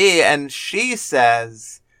Roxy B, and she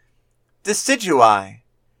says, Decidueye.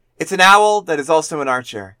 It's an owl that is also an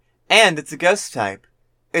archer, and it's a ghost type.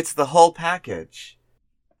 It's the whole package.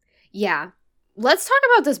 Yeah. Let's talk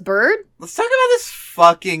about this bird. Let's talk about this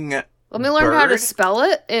fucking Let me learn how to spell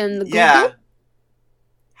it in the Google. Yeah.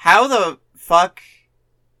 How the fuck...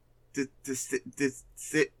 It's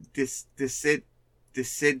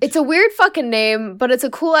a weird fucking name, but it's a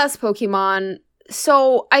cool-ass Pokemon.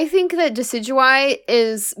 So I think that Decidueye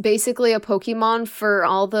is basically a Pokemon for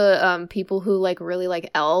all the people who like really like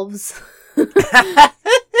elves.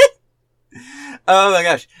 Oh my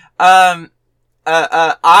gosh.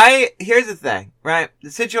 Here's the thing, right?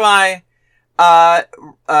 Decidueye,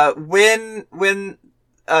 when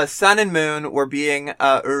Sun and Moon were being,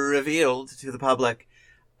 revealed to the public,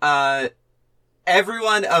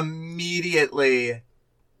 everyone immediately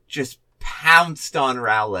just pounced on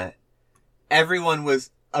Rowlet. Everyone was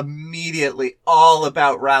immediately all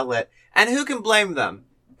about Rowlet. And who can blame them?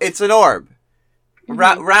 It's an orb.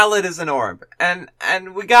 Mm-hmm. Rowlet is an orb. And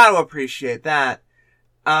we gotta appreciate that.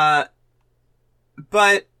 But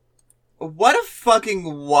what a fucking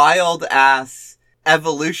wild ass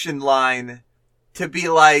evolution line to be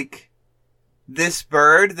like, this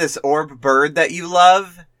orb bird that you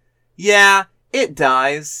love, yeah, it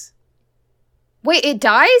dies. Wait, it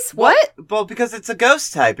dies? What? Well, because it's a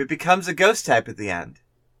ghost type. It becomes a ghost type at the end.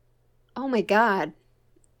 Oh my god.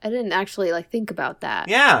 I didn't actually think about that.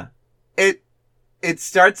 Yeah. It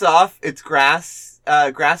starts off, it's grass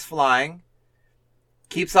flying,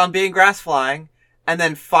 keeps on being grass flying, and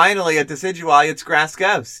then finally at Decidueye, it's grass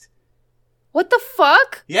ghost. What the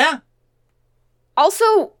fuck? Yeah.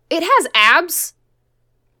 Also, it has abs.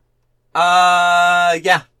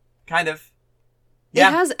 Yeah, kind of. Yeah.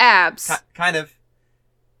 It has abs. Kind of.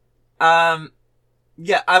 Yeah,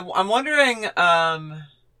 I'm wondering,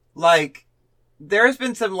 there's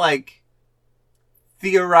been some,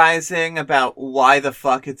 theorizing about why the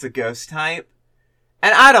fuck it's a ghost type.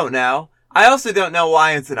 And I don't know. I also don't know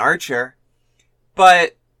why it's an archer.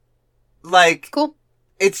 But, cool.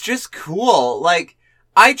 It's just cool.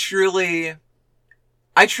 I truly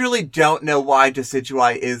don't know why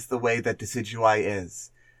Decidueye is the way that Decidueye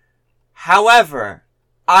is. However,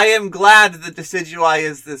 I am glad that Decidueye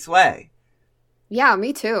is this way. Yeah,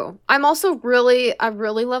 me too. I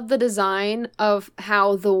really love the design of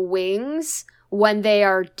how the wings, when they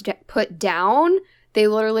are put down, they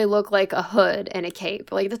literally look like a hood and a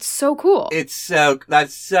cape. Like, that's so cool.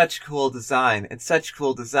 That's such cool design. It's such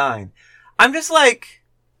cool design. I'm just like,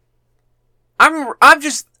 I'm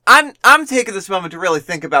taking this moment to really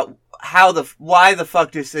think about why the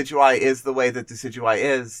fuck Decidueye is the way that Decidueye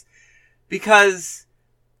is. Because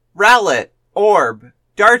Rowlet, Orb,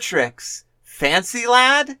 Dartrix, Fancy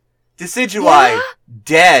Lad, Decidueye,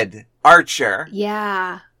 dead, Archer.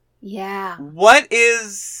 Yeah. What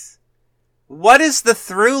is the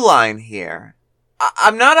through line here?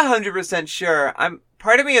 I'm not 100% sure.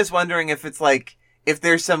 Part of me is wondering if it's like, if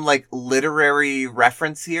there's some like literary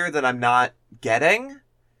reference here that I'm not getting.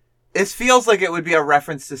 This feels like it would be a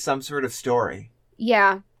reference to some sort of story.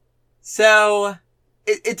 Yeah. So,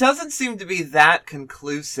 it doesn't seem to be that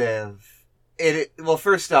conclusive. Well,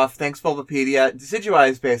 first off, thanks Bulbapedia. Decidueye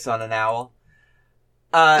is based on an owl.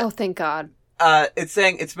 Oh, thank God. It's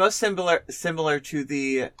saying it's most similar to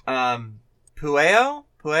the, Pueo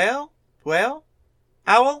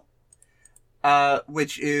owl?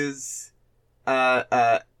 Which is,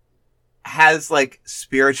 has like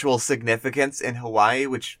spiritual significance in Hawaii,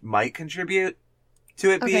 which might contribute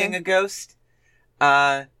to it being a ghost.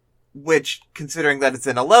 Which, considering that it's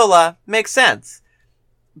in Alola, makes sense.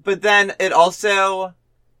 But then it also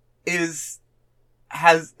is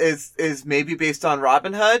maybe based on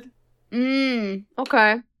Robin Hood.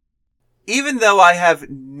 Okay. Even though I have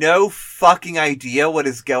no fucking idea what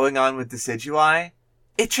is going on with Decidueye,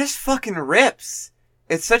 it just fucking rips.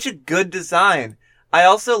 It's such a good design. I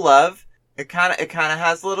also love it kind of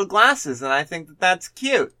has little glasses, and I think that that's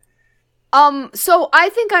cute. So I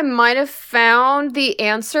think I might have found the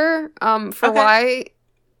answer for why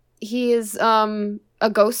he is a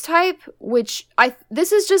ghost type, which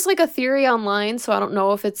this is just like a theory online, so I don't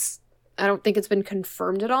know if I don't think it's been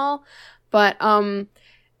confirmed at all, but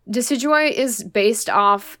Decidueye is based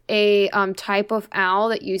off a type of owl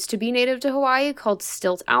that used to be native to Hawaii called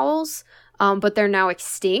stilt owls, but they're now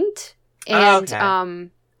extinct, and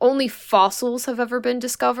only fossils have ever been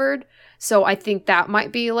discovered. So I think that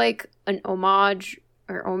might be like an homage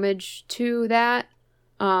to that,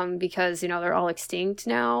 because they're all extinct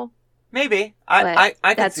now. Maybe I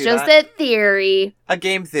can that's see just that. a theory, a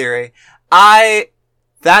game theory.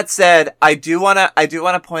 That said, I do want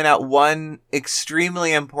to point out one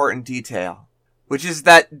extremely important detail, which is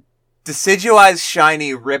that Decidueye's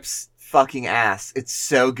shiny rips fucking ass. It's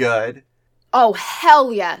so good. Oh,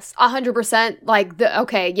 hell yes. 100%.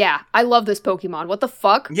 I love this Pokemon. What the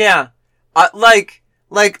fuck? Yeah. Let's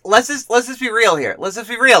just be real here.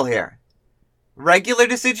 Regular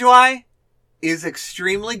Decidueye is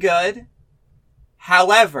extremely good.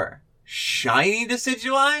 However, shiny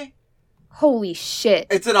Decidueye? Holy shit.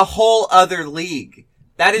 It's in a whole other league.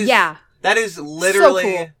 That is literally,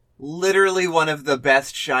 so cool. Literally one of the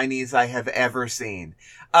best shinies I have ever seen.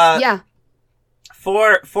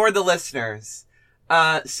 For the listeners,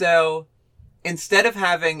 so instead of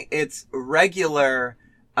having its regular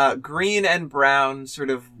green and brown sort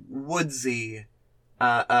of woodsy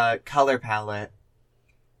color palette,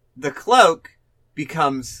 the cloak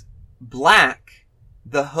becomes black,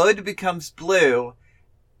 the hood becomes blue,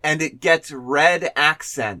 and it gets red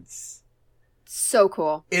accents. So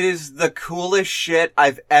cool. It is the coolest shit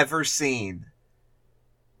I've ever seen.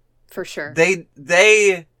 For sure.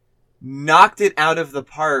 They knocked it out of the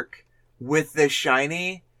park with this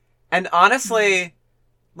shiny, and honestly,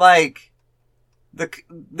 like,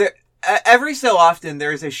 every so often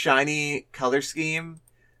there's a shiny color scheme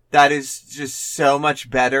that is just so much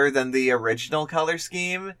better than the original color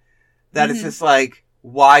scheme that it's just like,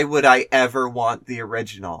 why would I ever want the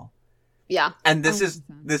original? Yeah. And this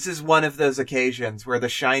is one of those occasions where the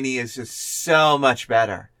shiny is just so much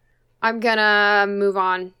better. I'm gonna move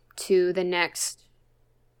on to the next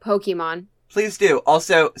Pokemon. Please do.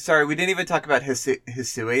 Also, sorry, we didn't even talk about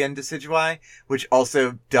Hisui and Decidueye, which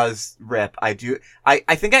also does rip. I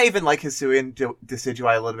think I even like Hisui and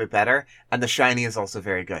Decidueye a little bit better, and the shiny is also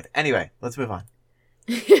very good. Anyway, let's move on.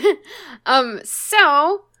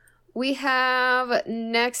 So we have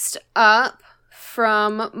next up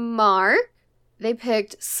from Mark. They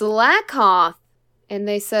picked Slakoth, and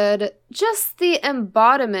they said, just the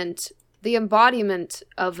embodiment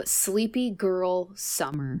of sleepy girl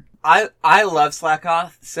summer. I love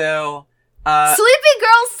Slakoth, so Sleepy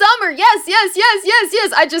Girl Summer. Yes, yes, yes, yes,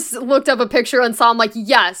 yes. I just looked up a picture and saw. I'm like,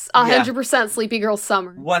 yes, 100% Sleepy Girl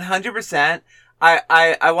Summer. 100%.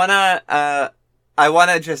 I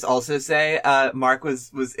wanna just also say, Mark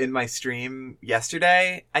was in my stream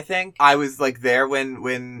yesterday, I think. I was like there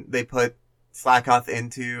when they put Slackoth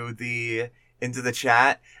into the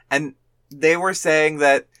chat, and they were saying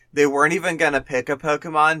that they weren't even gonna pick a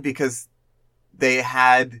Pokemon because they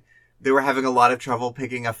were having a lot of trouble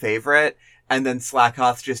picking a favorite, and then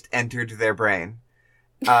Slackoth just entered their brain.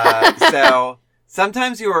 So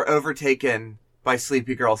sometimes you are overtaken by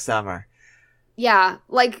Sleepy Girl Summer. Yeah,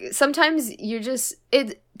 like, sometimes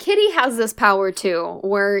Kitty has this power, too,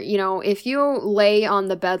 where, you know, if you lay on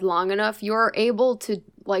the bed long enough, you're able to,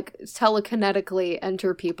 like, telekinetically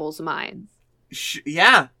enter people's minds.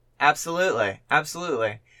 Yeah, absolutely.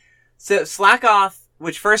 Absolutely. So, Slackoth,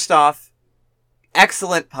 which, first off,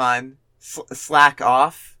 excellent pun. Slack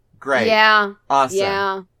off. Great. Yeah. Awesome.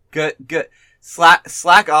 Yeah. Good.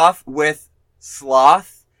 Slack off with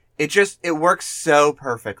sloth. It works so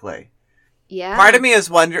perfectly. Yeah. Part of me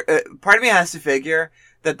has to figure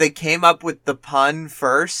that they came up with the pun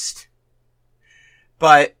first.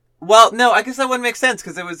 But, well, no, I guess that wouldn't make sense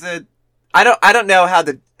because it was I don't know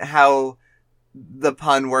how the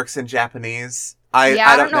pun works in Japanese. I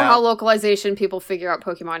don't know how localization people figure out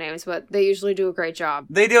Pokemon names, but they usually do a great job.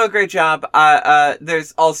 They do a great job.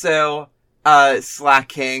 There's also,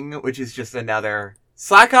 Slacking, which is just another.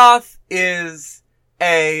 Slackoth is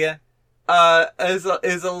a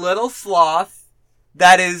little sloth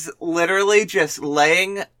that is literally just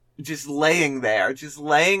laying there, just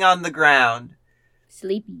laying on the ground.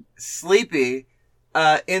 Sleepy.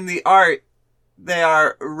 In the art, they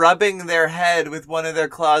are rubbing their head with one of their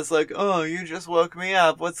claws like, oh, you just woke me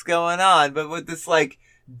up, what's going on? But with this, like,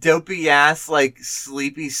 dopey ass, like,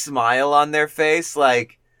 sleepy smile on their face,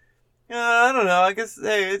 like, I don't know, I guess,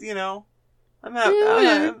 hey, you know,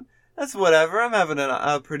 that's whatever, I'm having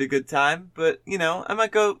a pretty good time, but, you know, I might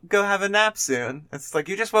go have a nap soon. It's like,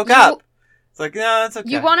 you just woke up. It's like, no, it's okay.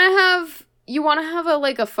 You wanna have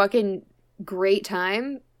a fucking great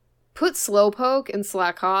time? Put Slowpoke and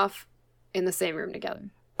Slackoth in the same room together.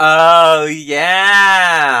 Oh,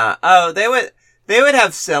 yeah. Oh, they would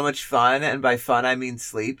have so much fun, and by fun, I mean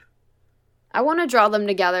sleep. I want to draw them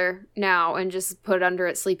together now and just put it under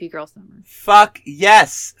at Sleepy Girl Summer. Fuck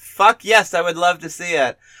yes, I would love to see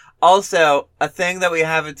it. Also, a thing that we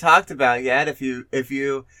haven't talked about yet, if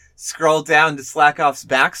you scroll down to Slackoff's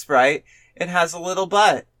back sprite, it has a little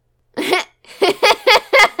butt. It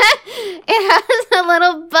has a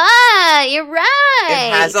little butt. You're right.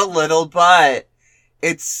 It has a little butt.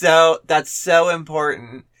 That's so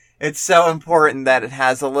important. It's so important that it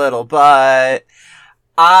has a little butt.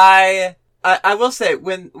 I will say,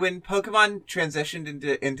 when Pokemon transitioned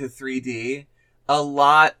into 3D, a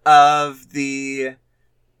lot of the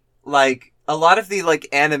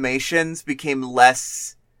animations became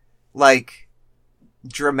less, like,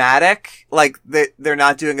 dramatic. Like, they're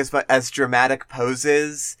not doing as dramatic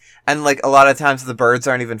poses, and, like, a lot of times the birds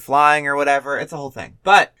aren't even flying or whatever. It's a whole thing.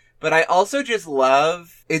 But I also just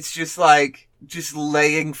love, it's just like, just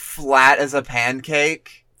laying flat as a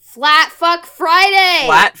pancake. Flat fuck Friday!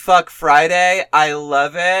 I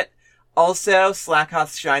love it. Also,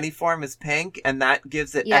 Slackoth's shiny form is pink, and that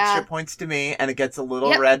gives it extra points to me, and it gets a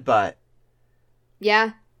little red butt.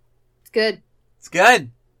 Yeah. It's good. It's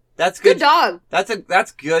good. That's good. Good dog.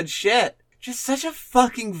 That's good shit. Just such a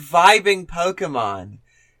fucking vibing Pokemon.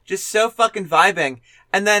 Just so fucking vibing.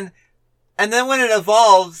 And then when it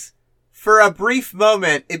evolves, for a brief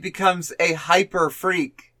moment, it becomes a hyper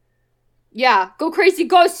freak. Yeah. Go crazy,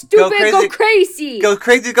 go stupid, go crazy. Go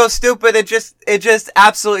crazy, go stupid. It just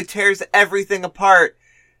absolutely tears everything apart.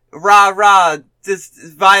 Rah, rah. Just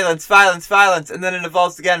violence. And then it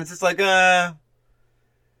evolves again. It's just like, you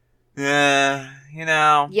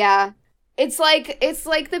know. Yeah. It's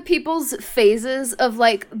like the people's phases of,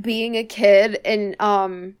 like, being a kid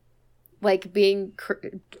and, like, being,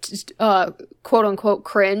 quote unquote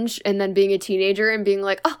cringe, and then being a teenager and being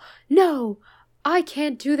like, oh, no, I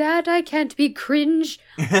can't do that. I can't be cringe.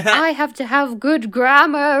 I have to have good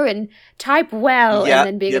grammar and type well. And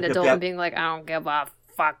then being an adult and being like, I don't give a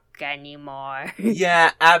fuck anymore.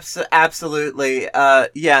 Yeah, absolutely. I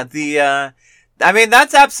mean,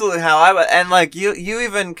 that's absolutely how I would, and, like, you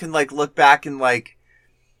even can, like, look back and, like,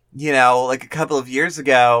 you know, like, a couple of years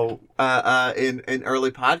ago, in early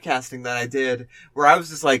podcasting that I did, where I was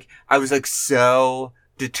just, like, so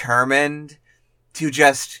determined to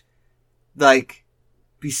just, like,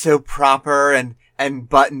 be so proper and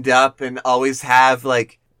buttoned up and always have,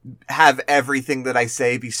 like, have everything that I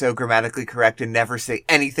say be so grammatically correct and never say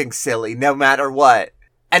anything silly, no matter what.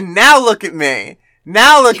 And now look at me.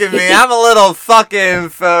 Now look at me. I'm a little fucking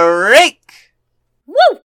freak.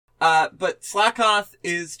 Woo! But Slackoth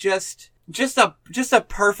is just a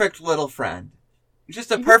perfect little friend.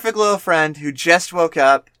 Just a perfect little friend who just woke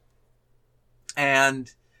up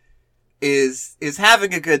and is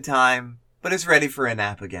having a good time, but is ready for a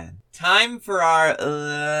nap again. Time for our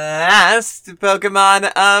last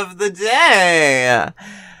Pokemon of the day.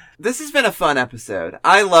 This has been a fun episode.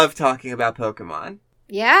 I love talking about Pokemon.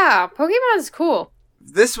 Yeah, Pokemon is cool.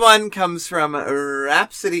 This one comes from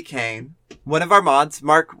Rhapsody Kane, one of our mods.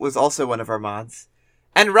 Mark was also one of our mods.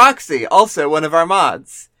 And Roxy, also one of our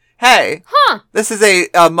mods. Hey, This is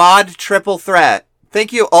a mod triple threat.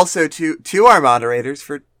 Thank you also to our moderators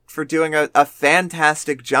for doing a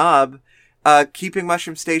fantastic job keeping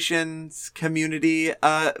Mushroom Station's community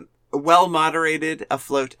well moderated,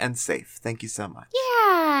 afloat, and safe. Thank you so much.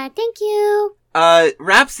 Yeah, thank you.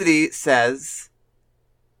 Rhapsody says,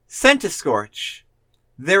 Centiskorch.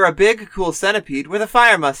 They're a big, cool centipede with a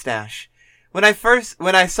fire mustache. When I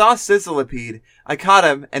saw Sizzlipede, I caught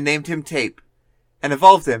him and named him Tape, and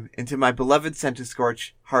evolved him into my beloved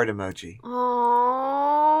Centiskorch heart emoji.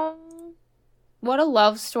 Aww. What a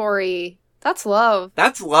love story. That's love.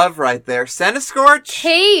 That's love right there. Centiskorch?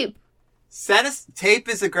 Tape! Tape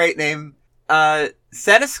is a great name.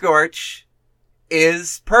 Centiskorch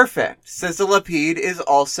is perfect. Sizzlipede is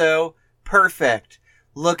also perfect.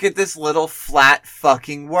 Look at this little flat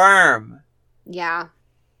fucking worm. Yeah.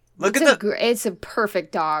 It's a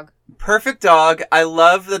perfect dog. Perfect dog. I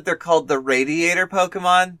love that they're called the Radiator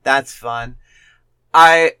Pokemon. That's fun.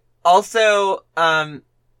 I also, love,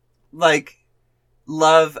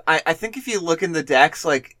 I think if you look in the decks,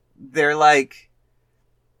 they're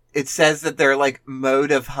it says that their,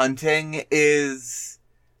 mode of hunting is,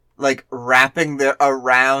 wrapping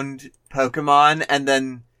around Pokemon and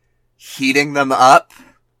then heating them up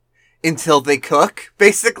until they cook,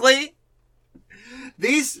 basically.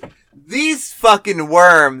 These fucking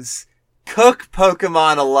worms cook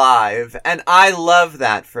Pokemon alive, and I love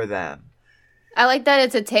that for them. I like that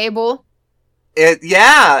it's a table.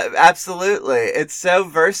 Yeah, absolutely. It's so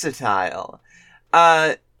versatile.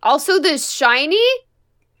 Also, the shiny?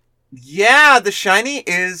 Yeah, the shiny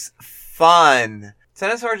is fun.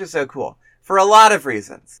 Centiskorch is so cool. For a lot of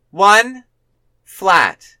reasons. 1,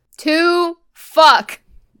 flat. 2, fuck.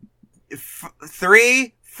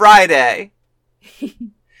 3, Friday.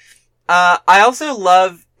 I also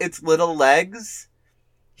love its little legs.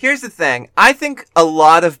 Here's the thing. I think a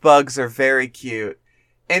lot of bugs are very cute,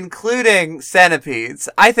 including centipedes.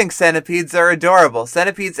 I think centipedes are adorable.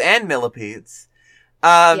 Centipedes and millipedes.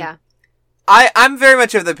 Yeah. I'm very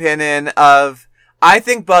much of the opinion of, I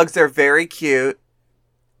think bugs are very cute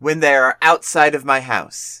when they're outside of my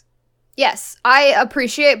house. Yes, I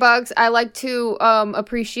appreciate bugs. I like to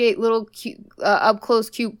appreciate little cute, up-close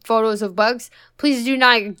cute photos of bugs. Please do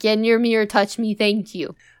not get near me or touch me. Thank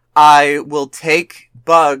you. I will take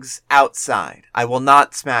bugs outside. I will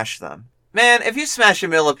not smash them. Man, if you smash a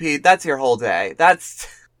millipede, that's your whole day. That's...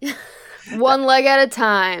 One leg at a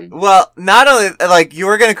time. Well, not only, you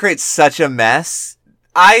are going to create such a mess.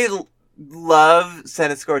 I love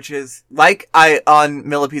Centiskorches, on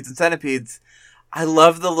millipedes and centipedes. I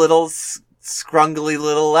love the little scrungly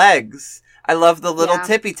little legs. I love the little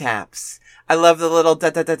tippy taps. I love the little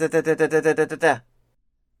da-da-da-da-da-da-da-da-da-da.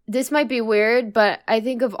 This might be weird, but I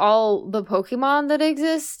think of all the Pokemon that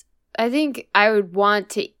exist, I think I would want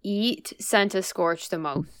to eat Centiskorch the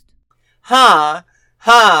most.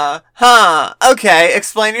 Okay,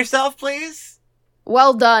 explain yourself, please.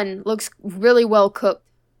 Well done. Looks really well cooked.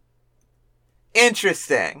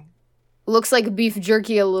 Interesting. Looks like beef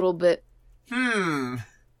jerky a little bit.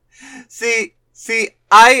 See,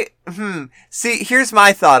 here's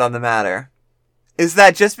my thought on the matter. Is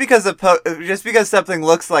that just because something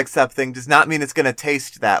looks like something does not mean it's gonna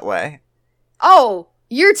taste that way. Oh,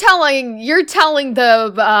 you're telling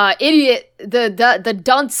the idiot, the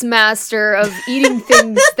dunce master of eating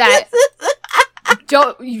things that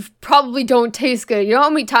you probably don't taste good. You know how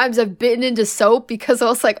many times I've bitten into soap because I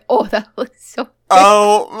was like, oh, that looks so good.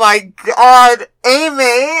 Oh my god,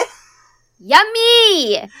 Amy!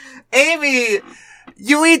 Yummy! Amy,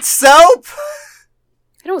 you eat soap?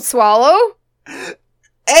 I don't swallow. Amy!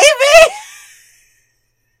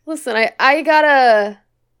 Listen, I gotta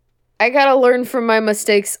learn from my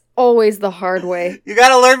mistakes always the hard way. You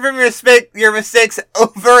gotta learn from your mistakes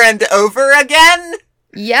over and over again?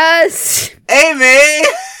 Yes! Amy!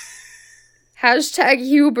 Hashtag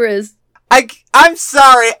hubris. I'm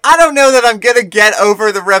sorry. I don't know that I'm gonna get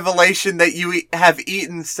over the revelation that you have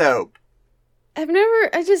eaten soap.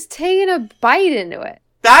 I just taken a bite into it.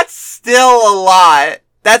 That's still a lot.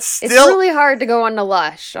 It's really hard to go on to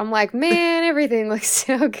Lush. I'm like, man, everything looks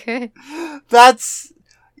so good.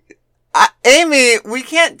 Amy, we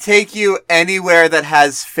can't take you anywhere that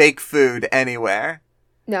has fake food anywhere.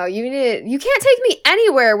 No, you can't take me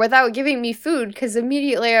anywhere without giving me food, because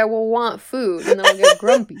immediately I will want food and then I'll get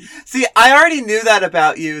grumpy. See, I already knew that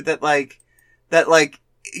about you, that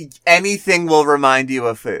anything will remind you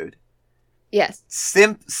of food. Yes.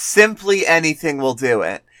 Simply anything will do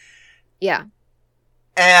it. Yeah.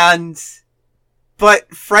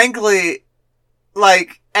 But frankly,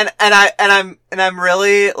 like, I'm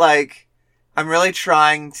really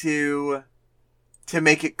trying to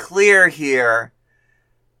make it clear here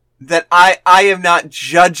that I am not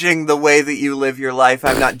judging the way that you live your life.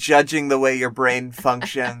 I'm not judging the way your brain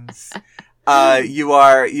functions. You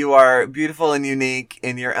are beautiful and unique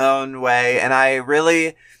in your own way, and I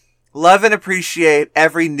really love and appreciate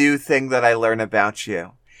every new thing that I learn about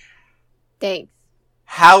you. Thanks.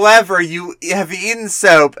 However, you have eaten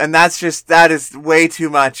soap, and that is way too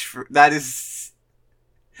much. That is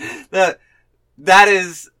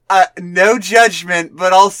no judgment,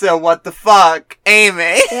 but also what the fuck,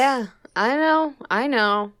 Amy. Yeah, I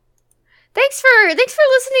know. Thanks for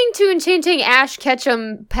listening to Enchanting Ash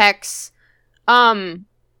Ketchum Pecs.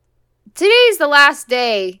 Today's the last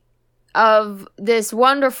day of this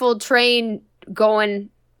wonderful train going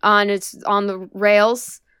on. It's on the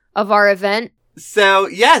rails of our event. So,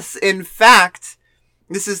 yes, in fact,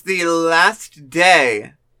 this is the last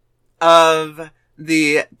day of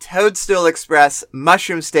the Toadstool Express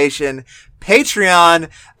Mushroom Station Patreon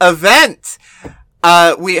event.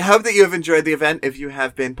 We hope that you have enjoyed the event. If you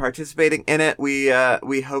have been participating in it, we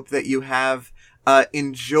hope that you have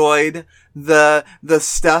enjoyed the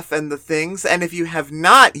stuff and the things. And if you have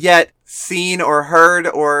not yet seen or heard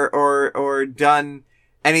or done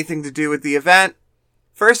anything to do with the event,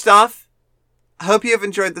 first off, hope you have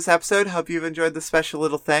enjoyed this episode. Hope you've enjoyed this special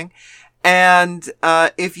little thing. And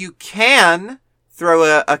if you can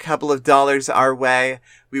throw a couple of dollars our way,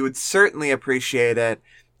 we would certainly appreciate it.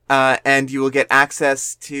 And you will get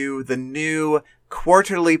access to the new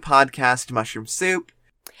quarterly podcast, Mushroom Soup.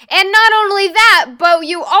 And not only that, but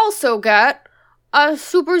you also get a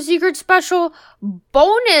super secret special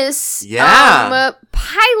bonus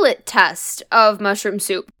pilot test of Mushroom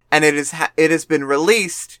Soup. And it has been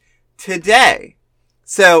released today.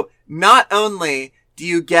 So not only do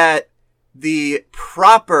you get the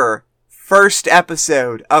proper first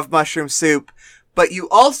episode of Mushroom Soup, but you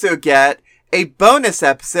also get a bonus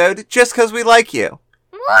episode just because we like you.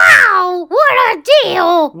 Wow, what a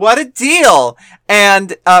deal! What a deal!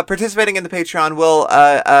 And participating in the Patreon will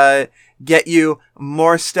get you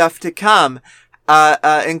more stuff to come,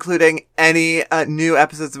 including any new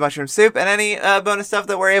episodes of Mushroom Soup and any bonus stuff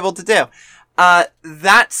that we're able to do.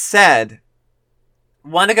 That said,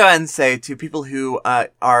 want to go ahead and say to people who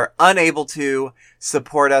are unable to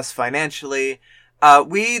support us financially,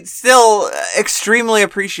 we still extremely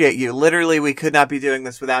appreciate you. Literally, we could not be doing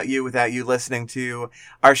this without you listening to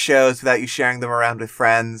our shows, without you sharing them around with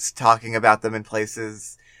friends, talking about them in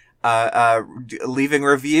places, leaving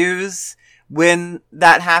reviews when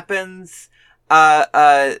that happens.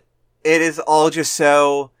 It is all just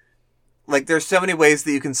so, like, there's so many ways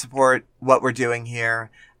that you can support what we're doing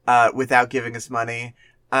here, without giving us money.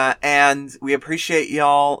 And we appreciate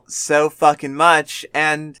y'all so fucking much.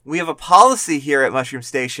 And we have a policy here at Mushroom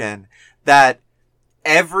Station that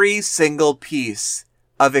every single piece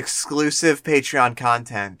of exclusive Patreon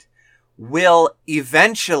content will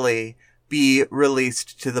eventually be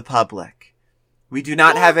released to the public. We do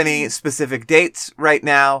not have any specific dates right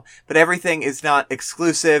now, but everything is not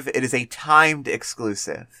exclusive. It is a timed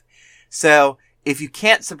exclusive. So if you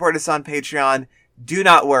can't support us on Patreon, do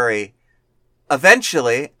not worry.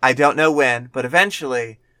 Eventually, I don't know when, but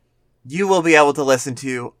eventually, you will be able to listen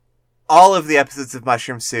to all of the episodes of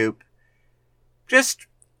Mushroom Soup just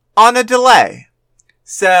on a delay.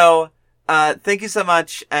 So, thank you so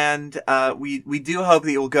much, and we do hope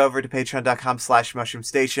that you will go over to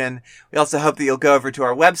patreon.com/mushroomstation. We also hope that you'll go over to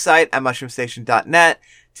our website at mushroomstation.net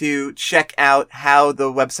to check out how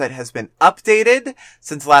the website has been updated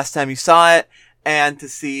since last time you saw it, and to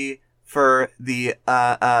see for the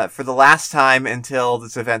last time until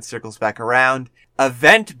this event circles back around,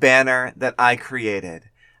 event banner that I created.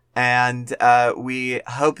 And we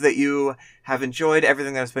hope that you have enjoyed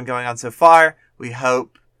everything that has been going on so far. We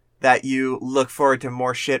hope that you look forward to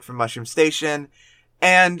more shit from Mushroom Station.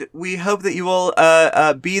 And we hope that you will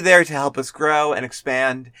be there to help us grow and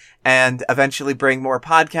expand and eventually bring more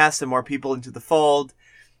podcasts and more people into the fold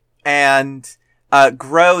and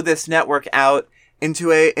grow this network out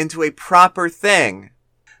into a proper thing.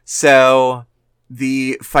 So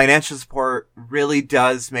the financial support really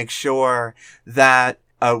does make sure that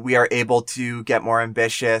we are able to get more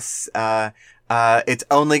ambitious. It's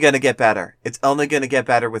only going to get better. It's only going to get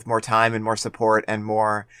better with more time and more support and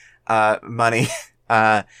more money.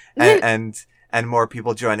 And more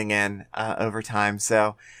people joining in, over time.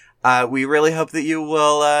 So, we really hope that you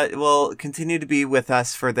will continue to be with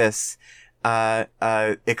us for this,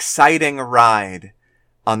 exciting ride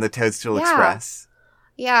on the Toadstool Express.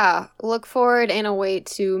 Yeah. Look forward and await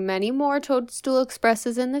to many more Toadstool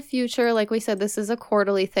Expresses in the future. Like we said, this is a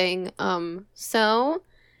quarterly thing. So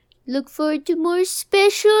look forward to more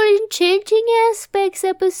special Enchanting Aspects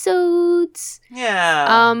episodes.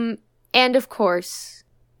 Yeah. And of course,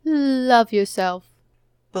 love yourself.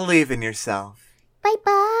 Believe in yourself.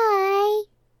 Bye-bye.